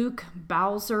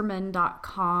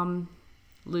LukeBauserman.com.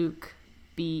 Luke,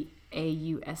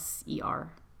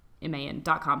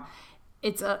 BAUSERMAN.com.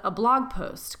 It's a blog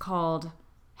post called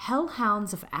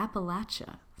Hellhounds of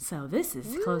Appalachia. So this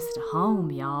is close to home,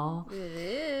 y'all. It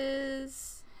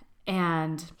is.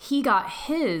 And he got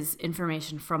his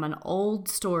information from an old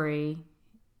story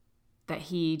that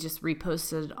he just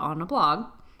reposted on a blog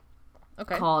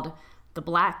called The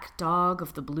Black Dog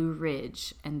of the Blue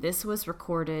Ridge. And this was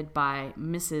recorded by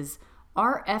Mrs.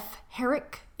 R.F.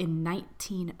 Herrick in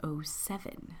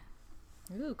 1907.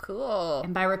 Ooh, cool.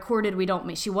 And by recorded, we don't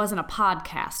mean she wasn't a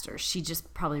podcaster. She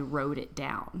just probably wrote it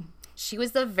down. She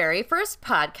was the very first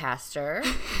podcaster.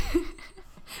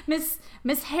 Miss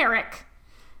Herrick.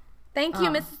 Thank you,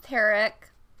 Mrs.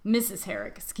 Herrick. Mrs.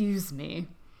 Herrick, excuse me.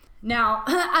 Now,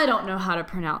 I don't know how to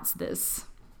pronounce this.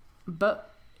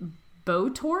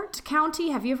 Beautort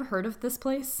County? Have you ever heard of this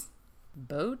place?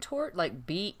 Beautort? Like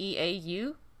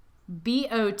B-E-A-U?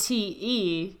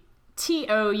 Boteetourt.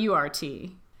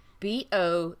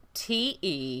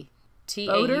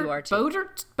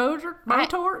 Boteetourt.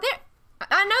 Beautort?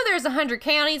 I know there's 100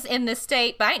 counties in this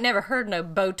state, but I ain't never heard no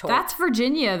Beautort. That's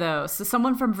Virginia, though. So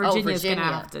someone from Virginia is going to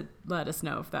have to let us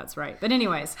know if that's right. But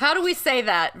anyways. How do we say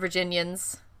that,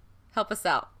 Virginians? Help us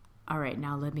out. All right,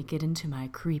 now let me get into my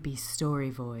creepy story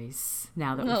voice.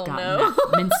 Now that we've gotten that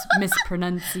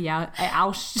mispronunciation out of the way.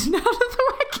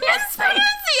 I can't say it.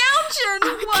 I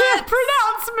can't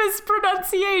pronounce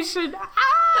mispronunciation.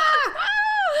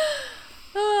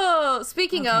 Oh,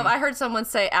 speaking of, I heard someone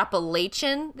say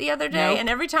Appalachian the other day, and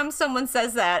every time someone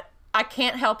says that, I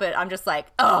can't help it. I'm just like,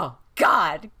 oh,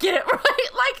 God, get it right.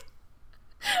 Like,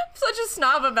 I'm such a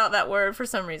snob about that word for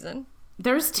some reason.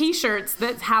 There's t-shirts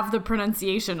that have the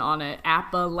pronunciation on it.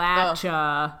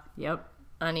 Appalachia. Oh. Yep.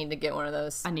 I need to get one of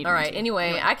those. I need All one right, too.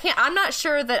 anyway, I'm not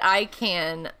sure that I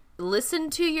can listen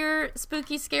to your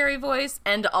spooky, scary voice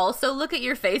and also look at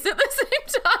your face at the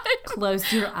same time.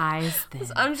 Close your eyes then.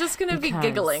 I'm just going to be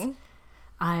giggling.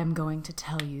 I am going to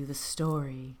tell you the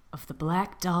story of the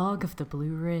Black Dog of the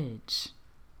Blue Ridge.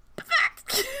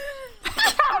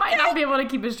 I might not be able to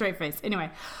keep a straight face.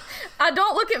 Anyway.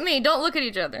 Don't look at me. Don't look at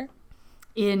each other.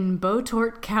 In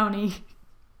Beautort County,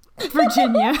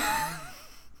 Virginia,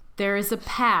 there is a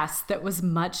pass that was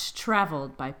much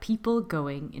traveled by people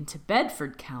going into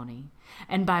Bedford County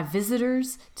and by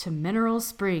visitors to mineral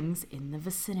springs in the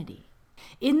vicinity.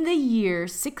 In the year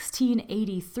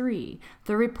 1683,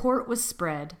 the report was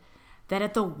spread that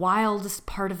at the wildest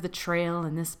part of the trail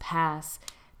in this pass,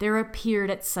 there appeared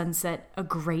at sunset a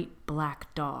great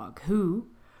black dog who,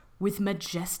 with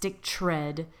majestic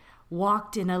tread,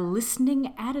 walked in a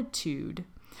listening attitude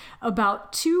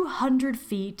about 200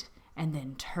 feet and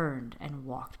then turned and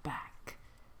walked back.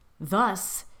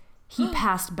 Thus, he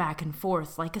passed back and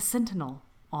forth like a sentinel,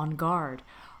 on guard,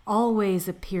 always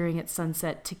appearing at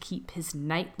sunset to keep his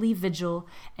nightly vigil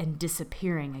and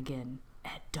disappearing again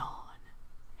at dawn.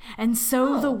 And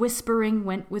so the whispering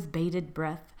went with bated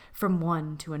breath from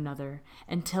one to another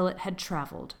until it had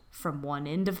traveled from one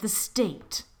end of the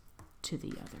state to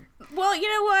the other. Well, you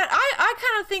know what? I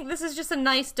kind of think this is just a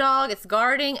nice dog. It's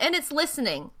guarding and it's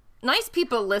listening. Nice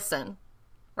people listen,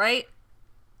 right?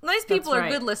 Nice people are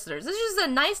good listeners. This is just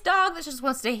a nice dog that just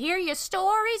wants to hear your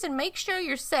stories and make sure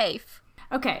you're safe.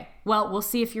 Okay, well, we'll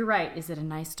see if you're right. Is it a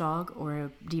nice dog or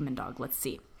a demon dog? Let's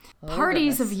see.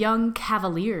 Parties of young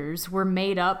cavaliers were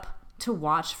made up to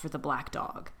watch for the black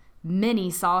dog. Many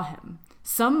saw him.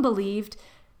 Some believed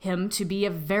him to be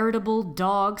a veritable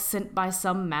dog sent by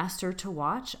some master to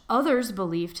watch. Others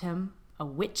believed him a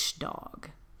witch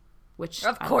dog. Which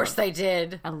of course they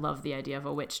did. I love the idea of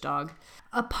a witch dog.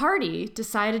 A party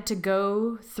decided to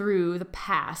go through the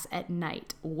pass at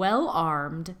night, well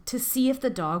armed, to see if the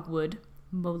dog would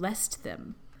molest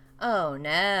them. Oh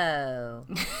no.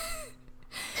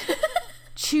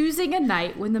 Choosing a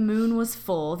night when the moon was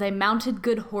full, they mounted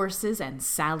good horses and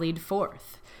sallied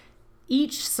forth.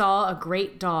 Each saw a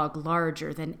great dog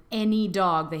larger than any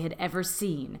dog they had ever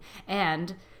seen,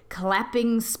 and,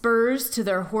 clapping spurs to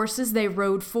their horses, they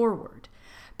rode forward.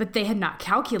 But they had not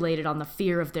calculated on the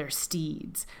fear of their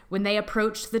steeds. When they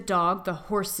approached the dog, the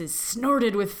horses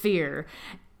snorted with fear,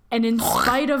 and in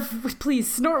spite of... Please,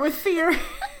 snort with fear.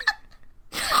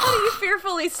 How do you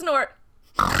fearfully snort?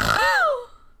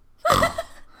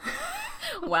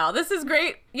 Wow, this is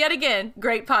great. Yet again,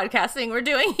 great podcasting we're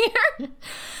doing here.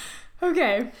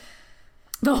 Okay.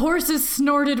 The horses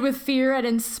snorted with fear, and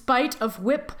in spite of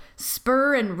whip,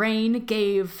 spur, and rein,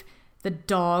 gave the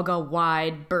dog a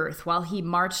wide berth while he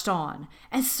marched on,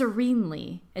 as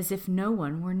serenely as if no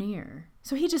one were near.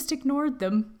 So he just ignored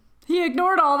them. He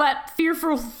ignored all that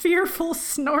fearful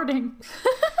snorting.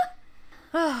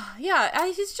 Yeah,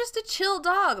 he's just a chill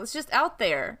dog. It's just out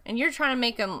there. And you're trying to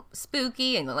make him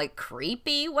spooky and, like,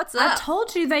 creepy. What's up? I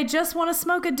told you they just want to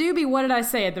smoke a doobie. What did I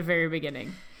say at the very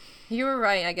beginning? You were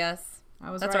right, I guess.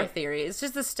 That's right. Our theory. It's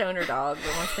just a stoner dog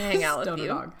that wants to hang out with you.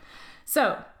 Dog.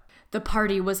 So, the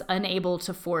party was unable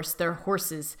to force their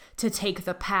horses to take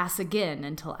the pass again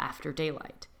until after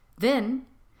daylight. Then,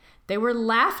 they were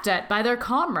laughed at by their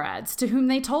comrades, to whom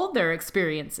they told their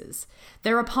experiences.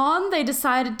 Thereupon, they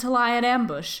decided to lie in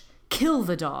ambush, kill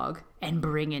the dog, and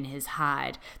bring in his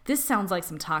hide. This sounds like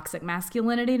some toxic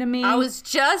masculinity to me. I was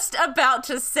just about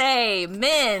to say,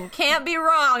 men can't be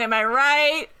wrong, am I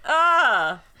right?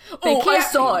 I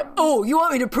saw it. Oh, you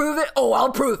want me to prove it? Oh,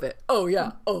 I'll prove it. Oh,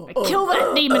 yeah. Kill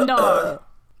that demon dog.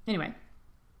 Anyway.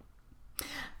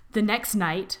 The next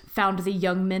night found the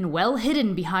young men well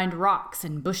hidden behind rocks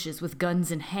and bushes with guns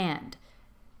in hand.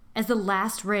 As the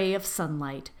last ray of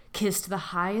sunlight kissed the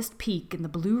highest peak in the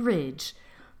Blue Ridge,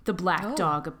 the black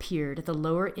dog appeared at the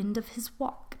lower end of his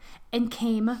walk and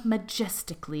came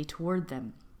majestically toward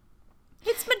them.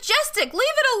 It's majestic! Leave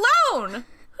it alone!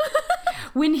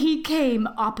 When he came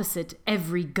opposite,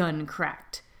 every gun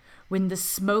cracked. When the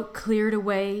smoke cleared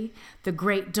away, the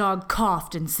great dog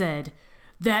coughed and said,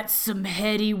 "That's some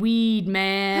heady weed,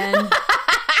 man."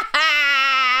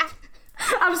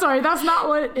 I'm sorry, that's not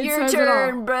what it Your says turn,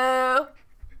 at all. bro.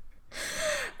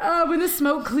 When the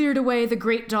smoke cleared away, the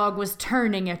great dog was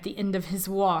turning at the end of his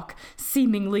walk,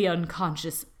 seemingly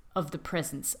unconscious of the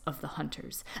presence of the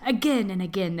hunters. Again and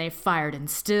again they fired, and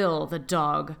still the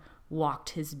dog walked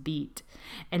his beat,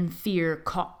 and fear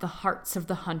caught the hearts of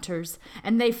the hunters,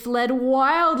 and they fled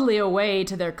wildly away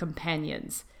to their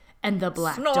companions. And the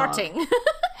black dog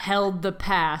held the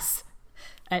pass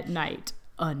at night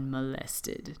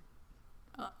unmolested.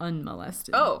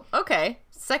 Unmolested. Oh, okay.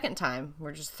 Second time.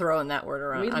 We're just throwing that word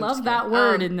around. We love that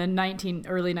word in the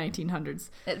early 1900s.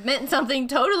 It meant something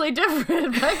totally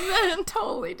different back then.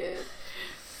 Totally did.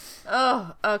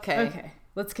 Oh, okay. Okay,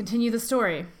 let's continue the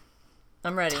story.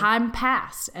 I'm ready. Time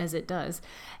passed, as it does,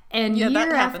 and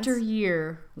year after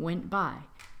year went by,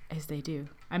 as they do.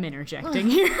 I'm interjecting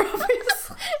here,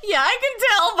 obviously. Yeah, I can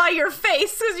tell by your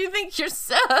face because you think you're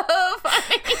so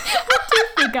funny. I do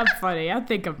think I'm funny. I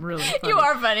think I'm really funny. You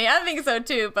are funny. I think so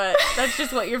too, but that's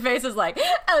just what your face is like.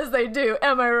 As they do.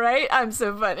 Am I right? I'm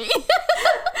so funny.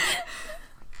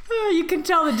 You can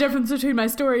tell the difference between my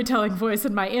storytelling voice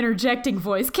and my interjecting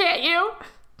voice, can't you?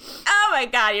 Oh my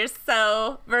God, you're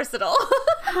so versatile.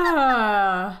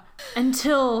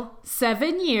 Until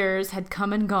 7 years had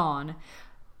come and gone,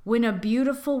 when a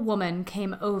beautiful woman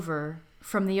came over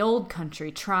from the old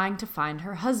country trying to find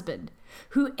her husband,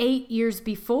 who 8 years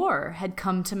before had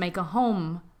come to make a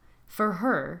home for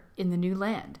her in the new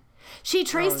land. She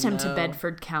traced him to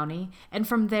Bedford County, and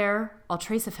from there all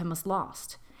trace of him was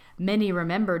lost. Many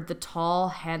remembered the tall,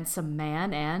 handsome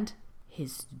man and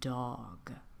his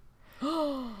dog.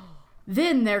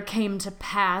 Then there came to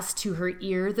pass to her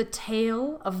ear the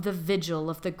tale of the vigil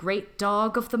of the great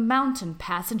dog of the mountain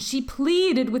pass, and she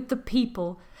pleaded with the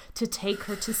people to take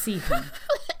her to see him,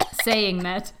 saying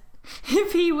that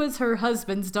if he was her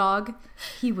husband's dog,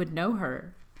 he would know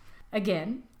her.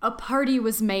 Again, a party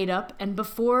was made up, and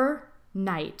before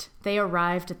night they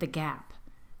arrived at the gap.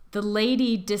 The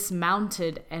lady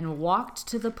dismounted and walked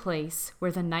to the place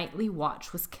where the nightly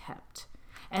watch was kept.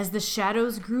 As the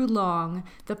shadows grew long,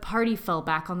 the party fell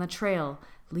back on the trail,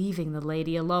 leaving the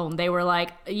lady alone. They were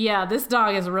like, yeah, this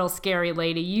dog is a real scary,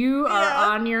 lady. You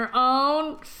are on your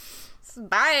own.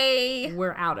 Bye.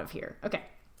 We're out of here. Okay.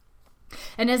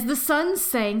 And as the sun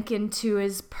sank into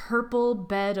his purple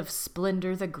bed of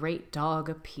splendor, the great dog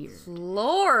appeared.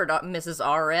 Lord, Mrs.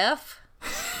 RF.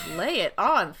 Lay it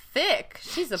on thick.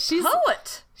 She's a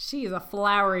poet. She's a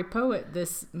flowery poet,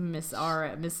 this Mrs.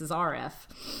 RF.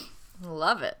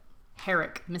 Love it.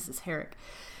 Herrick, Mrs. Herrick.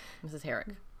 Mrs.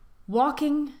 Herrick.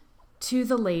 Walking to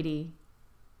the lady,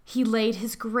 he laid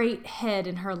his great head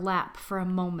in her lap for a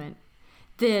moment.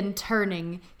 Then,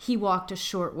 turning, he walked a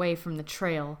short way from the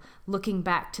trail, looking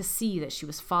back to see that she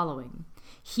was following.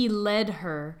 He led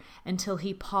her until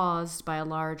he paused by a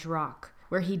large rock,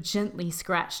 where he gently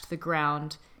scratched the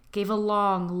ground, gave a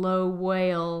long, low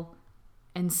wail,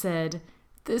 and said,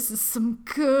 "This is some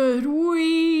good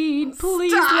weed.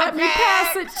 Please let me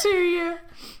pass it to you."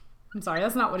 I'm sorry,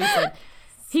 that's not what he said.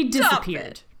 He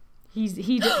disappeared.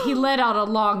 He let out a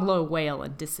long, low wail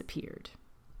and disappeared.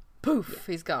 Poof,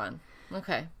 he's gone.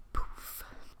 Okay. Poof.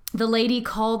 The lady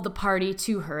called the party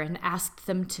to her and asked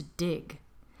them to dig.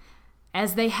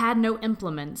 As they had no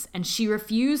implements and she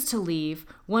refused to leave,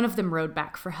 one of them rode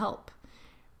back for help.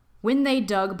 When they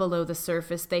dug below the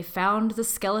surface, they found the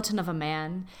skeleton of a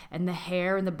man and the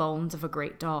hair and the bones of a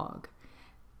great dog.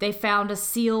 They found a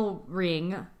seal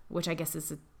ring, which I guess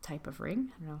is a type of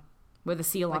ring, I don't know, with a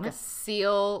seal on it. Like a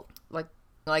seal,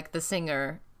 like the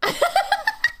singer.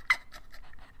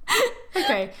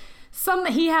 Okay.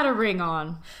 He had a ring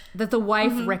on that the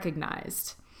wife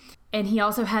recognized. And he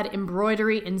also had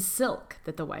embroidery in silk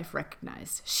that the wife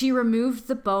recognized. She removed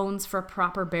the bones for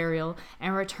proper burial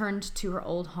and returned to her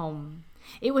old home.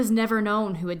 It was never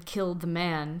known who had killed the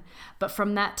man, but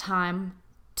from that time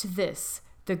to this,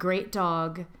 the great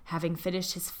dog, having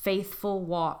finished his faithful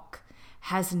walk,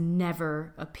 has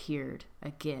never appeared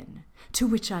again. To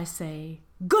which I say,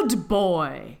 good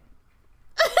boy.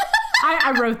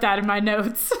 I wrote that in my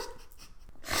notes.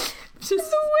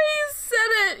 Just the way you said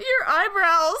it, your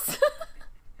eyebrows.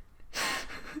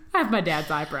 I have my dad's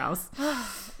eyebrows.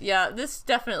 Yeah, this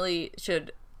definitely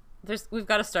should. We've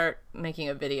got to start making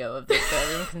a video of this so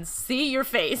everyone can see your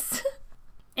face.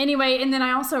 Anyway, and then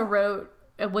I also wrote,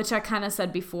 which I kind of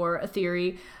said before, a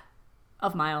theory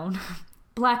of my own.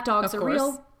 Black dogs are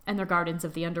real, and they're guardians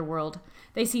of the underworld.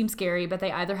 They seem scary, but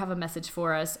they either have a message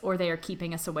for us, or they are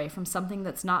keeping us away from something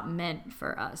that's not meant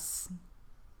for us.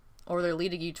 Or they're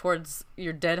leading you towards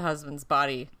your dead husband's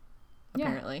body,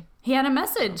 apparently. Yeah. He had a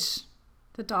message.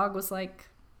 The dog was like,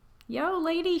 yo,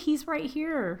 lady, he's right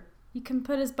here. You can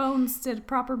put his bones to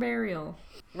proper burial.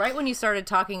 Right when you started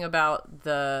talking about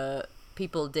the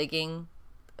people digging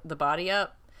the body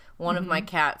up, one of my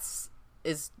cats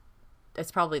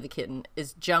it's probably the kitten,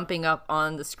 is jumping up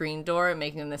on the screen door and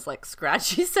making this, like,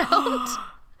 scratchy sound.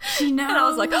 She knows. And I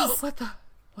was like, oh,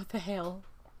 what the hell?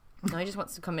 No, he just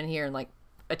wants to come in here and, like,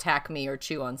 attack me or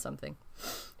chew on something.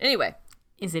 Anyway.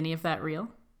 Is any of that real?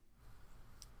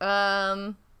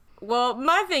 Well,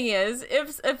 my thing is,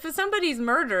 if somebody's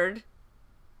murdered,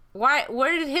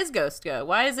 where did his ghost go?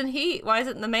 Why isn't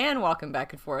the man walking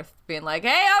back and forth being like, hey,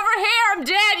 over here, I'm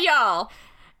dead, y'all?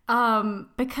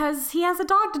 Because he has a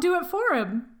dog to do it for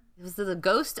him. It was the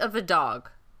ghost of a dog.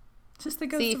 Just the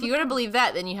ghost. See, if you're going to believe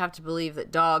that, then you have to believe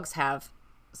that dogs have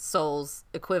souls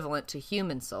equivalent to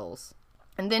human souls.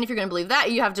 And then if you're going to believe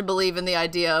that, you have to believe in the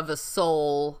idea of a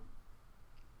soul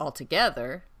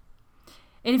altogether.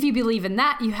 And if you believe in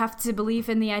that, you have to believe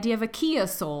in the idea of a Kia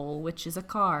Soul, which is a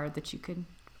car that you can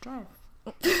drive.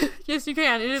 Yes, you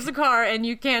can. It is a car, and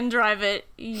you can drive it,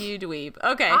 you dweeb.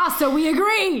 Okay. So we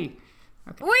agree!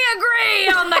 Okay. We agree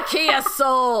on the Kia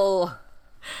Soul!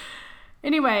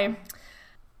 Anyway.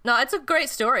 No, it's a great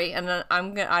story, and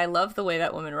I love the way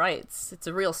that woman writes. It's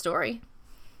a real story.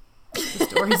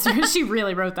 She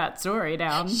really wrote that story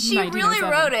down. She really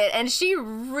wrote it, and she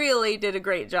really did a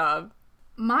great job.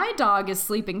 My dog is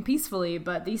sleeping peacefully,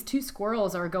 but these two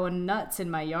squirrels are going nuts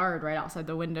in my yard right outside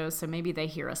the window, so maybe they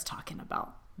hear us talking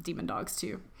about demon dogs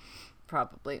too.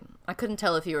 probably. I couldn't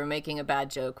tell if you were making a bad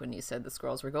joke when you said the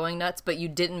squirrels were going nuts, but you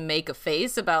didn't make a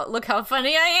face about, look how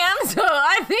funny I am, so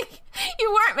I think you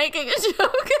weren't making a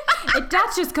joke.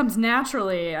 That just comes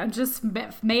naturally. I'm just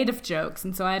made of jokes,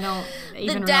 and so I don't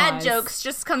even The dad realize. jokes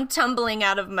just come tumbling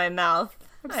out of my mouth.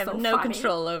 I have so no funny.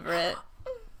 control over it.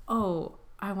 Oh,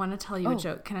 I want to tell you a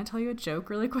joke. Can I tell you a joke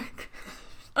really quick?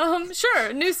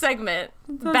 Sure. New segment.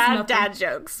 Bad nothing- dad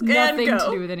jokes. Nothing And to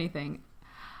go. do with anything.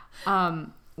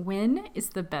 When is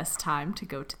the best time to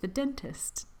go to the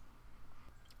dentist?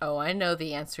 Oh, I know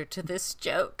the answer to this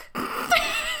joke.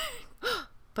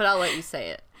 But I'll let you say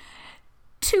it.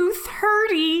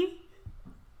 2:30.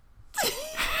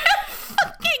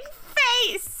 Fucking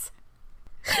face!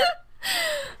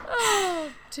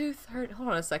 Oh, 2:30. Hold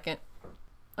on a second.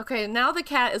 Okay, now the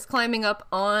cat is climbing up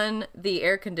on the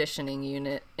air conditioning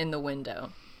unit in the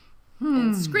window.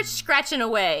 And scratching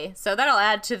away. So that'll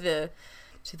add to the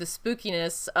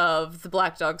spookiness of the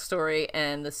black dog story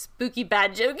and the spooky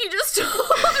bad joke you just told.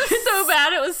 It was so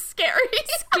bad it was scary.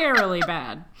 Scarily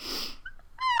bad.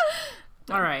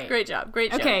 All right. Great job.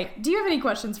 Great job. Okay, do you have any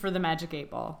questions for the Magic 8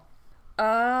 Ball?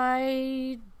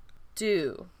 I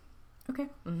do. Okay.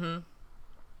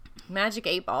 Magic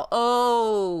 8 Ball.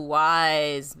 Oh,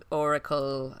 wise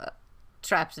oracle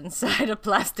trapped inside a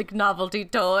plastic novelty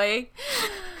toy.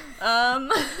 No,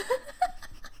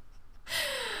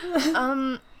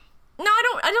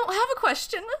 I don't have a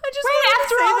question. I just Wait, wanted to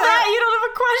after say all that. that, you don't have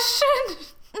a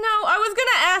question? No, I was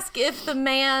gonna ask if the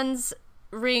man's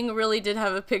ring really did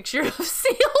have a picture of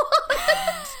Seal on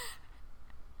it.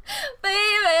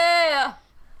 Baby,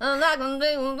 I'm not gonna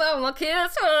think about my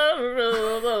kiss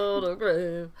on the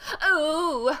grave.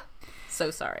 Oh,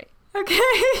 so sorry. Okay.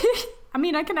 I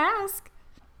mean, I can ask.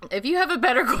 If you have a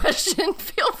better question,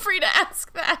 feel free to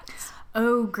ask that.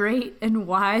 Oh, great and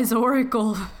wise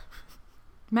oracle.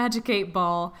 Magic 8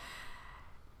 Ball.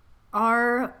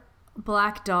 Are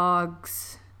black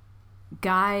dogs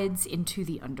guides into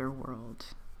the underworld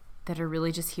that are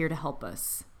really just here to help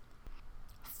us?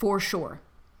 For sure.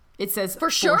 It says For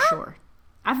sure?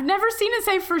 I've never seen it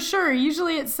say for sure.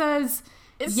 Usually it says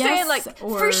It's yes saying like,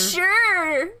 or for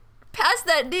sure. Pass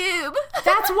that doob.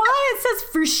 That's why it says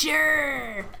for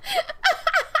sure.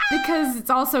 Because it's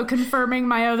also confirming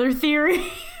my other theory.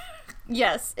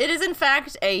 Yes, it is in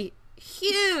fact a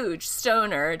huge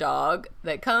stoner dog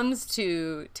that comes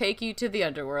to take you to the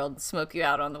underworld and smoke you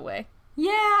out on the way.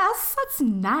 Yes, that's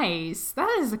nice. That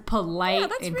is a polite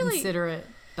that's and really- considerate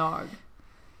dog.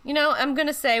 You know, I'm going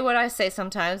to say what I say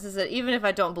sometimes is that even if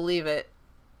I don't believe it,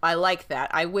 I like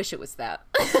that. I wish it was that.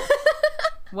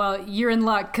 Well, you're in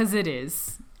luck because it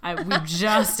is. We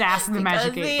just asked the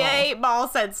Magic 8 the Ball. 8 Ball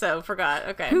said so. Forgot.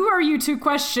 Okay. Who are you to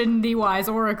question the wise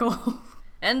oracle?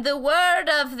 And the word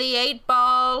of the 8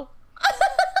 Ball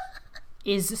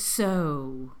Is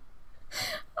so.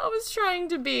 I was trying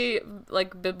to be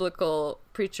like biblical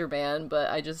preacher man, but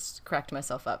I just cracked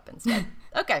myself up instead.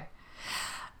 Okay.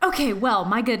 Okay, well,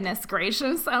 my goodness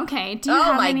gracious. Okay, do you Oh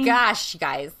have my gosh,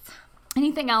 guys.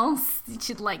 anything else that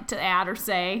you'd like to add or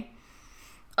say?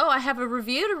 Oh, I have a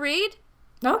review to read.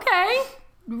 Okay,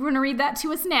 we're going to read that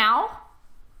to us now.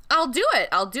 I'll do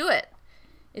it.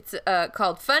 It's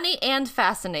called Funny and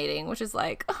Fascinating, which is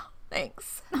like, oh,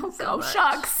 thanks. Oh,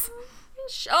 shucks.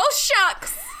 Oh,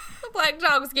 shucks. The black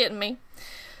dog's getting me.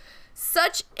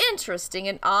 Such interesting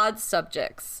and odd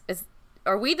subjects.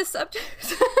 Are we the subject?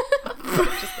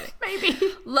 Just kidding. Maybe.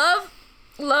 Love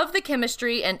the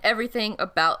chemistry and everything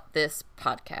about this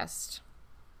podcast.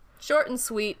 Short and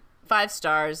sweet, 5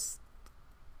 stars.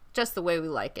 Just the way we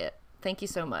like it. Thank you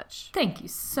so much. Thank you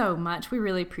so much. We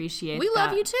really appreciate We that.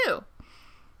 love you too.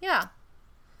 Yeah.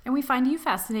 And we find you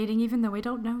fascinating even though we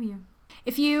don't know you.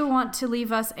 If you want to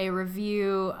leave us a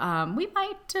review, we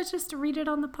might just read it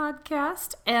on the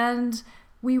podcast. And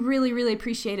we really, really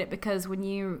appreciate it because when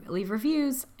you leave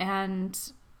reviews and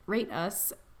rate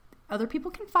us, other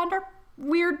people can find our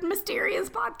weird, mysterious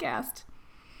podcast.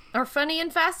 Our funny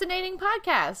and fascinating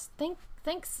podcast.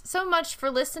 Thanks so much for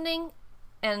listening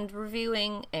and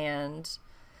reviewing. And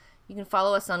you can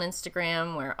follow us on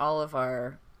Instagram where all of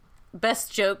our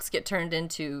best jokes get turned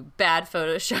into bad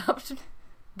photoshopped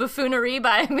buffoonery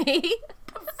by me.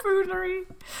 Buffoonery.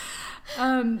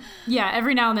 Yeah,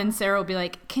 every now and then Sarah will be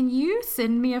like, can you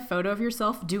send me a photo of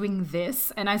yourself doing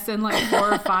this? And I send like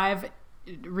 4 or 5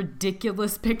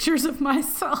 ridiculous pictures of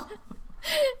myself.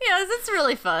 Yes, it's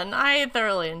really fun. I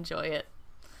thoroughly enjoy it.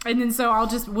 And then so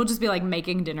we'll just be like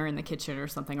making dinner in the kitchen or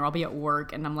something, or I'll be at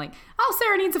work and I'm like, oh,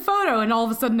 Sarah needs a photo. And all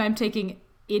of a sudden I'm taking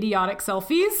idiotic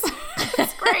selfies.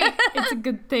 It's great. It's a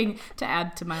good thing to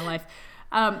add to my life.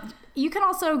 You can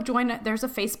also join, there's a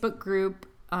Facebook group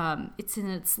It's in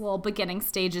its little beginning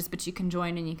stages, but you can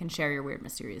join and you can share your weird,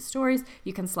 mysterious stories.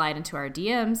 You can slide into our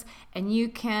DMs, and you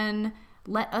can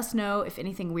let us know if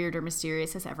anything weird or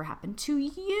mysterious has ever happened to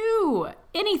you.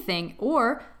 Anything.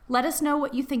 Or let us know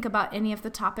what you think about any of the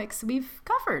topics we've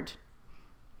covered.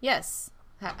 Yes.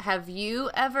 Have you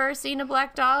ever seen a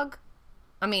black dog?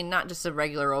 I mean, not just a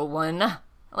regular old one.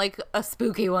 Like a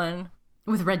spooky one.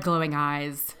 With red glowing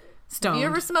eyes. Stoned. Have you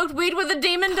ever smoked weed with a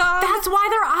demon dog? That's why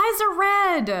their eyes are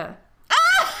red.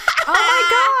 Oh my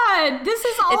god. This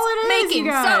is all it is, making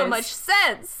you guys. so much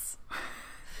sense.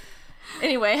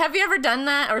 Anyway, have you ever done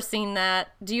that or seen that?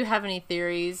 Do you have any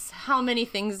theories? How many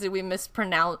things did we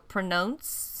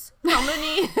mispronounce? How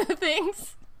many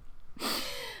things?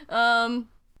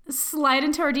 Slide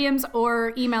into our DMs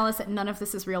or email us at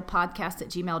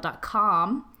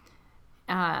noneofthisisrealpodcast@gmail.com.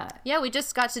 Yeah, we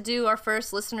just got to do our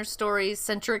first listener stories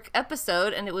centric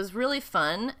episode, and it was really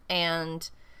fun. And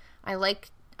I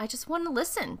just want to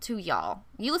listen to y'all.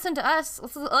 You listen to us.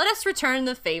 Let us return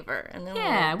the favor, and then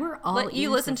we're all let you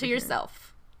listen to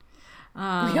yourself. We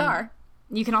are.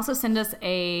 You can also send us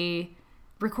a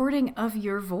recording of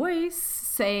your voice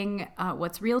saying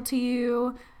what's real to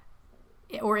you,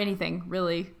 or anything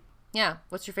really. Yeah.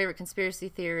 What's your favorite conspiracy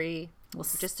theory?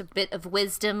 Just a bit of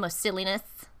wisdom or silliness.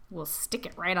 We'll stick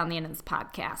it right on the end of this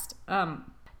podcast.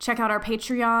 Check out our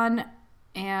Patreon,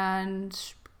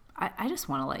 and I just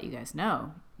want to let you guys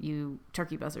know, you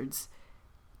turkey buzzards,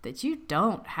 that you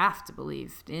don't have to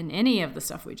believe in any of the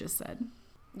stuff we just said.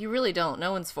 You really don't.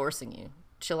 No one's forcing you.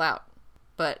 Chill out.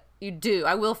 But you do.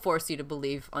 I will force you to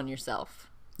believe on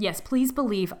yourself. Yes, please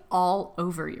believe all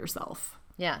over yourself.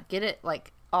 Yeah, get it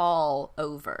like all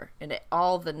over and at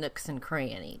all the nooks and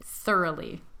crannies.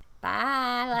 Thoroughly.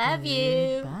 Bye. Love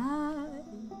you. Bye.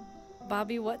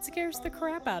 Bobby, what scares the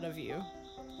crap out of you?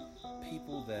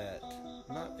 People that,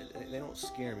 they don't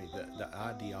scare me, the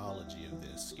ideology of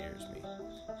this scares me.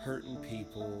 Hurting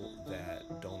people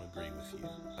that don't agree with you.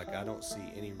 Like, I don't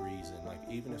see any reason, like,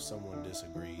 even if someone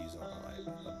disagrees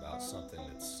about something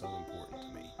that's so important to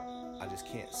me, I just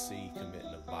can't see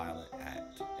committing a violent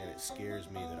act. And it scares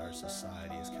me that our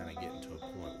society is kind of getting to a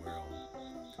point where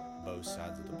on both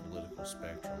sides of the political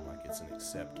spectrum, like, it's an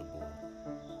acceptable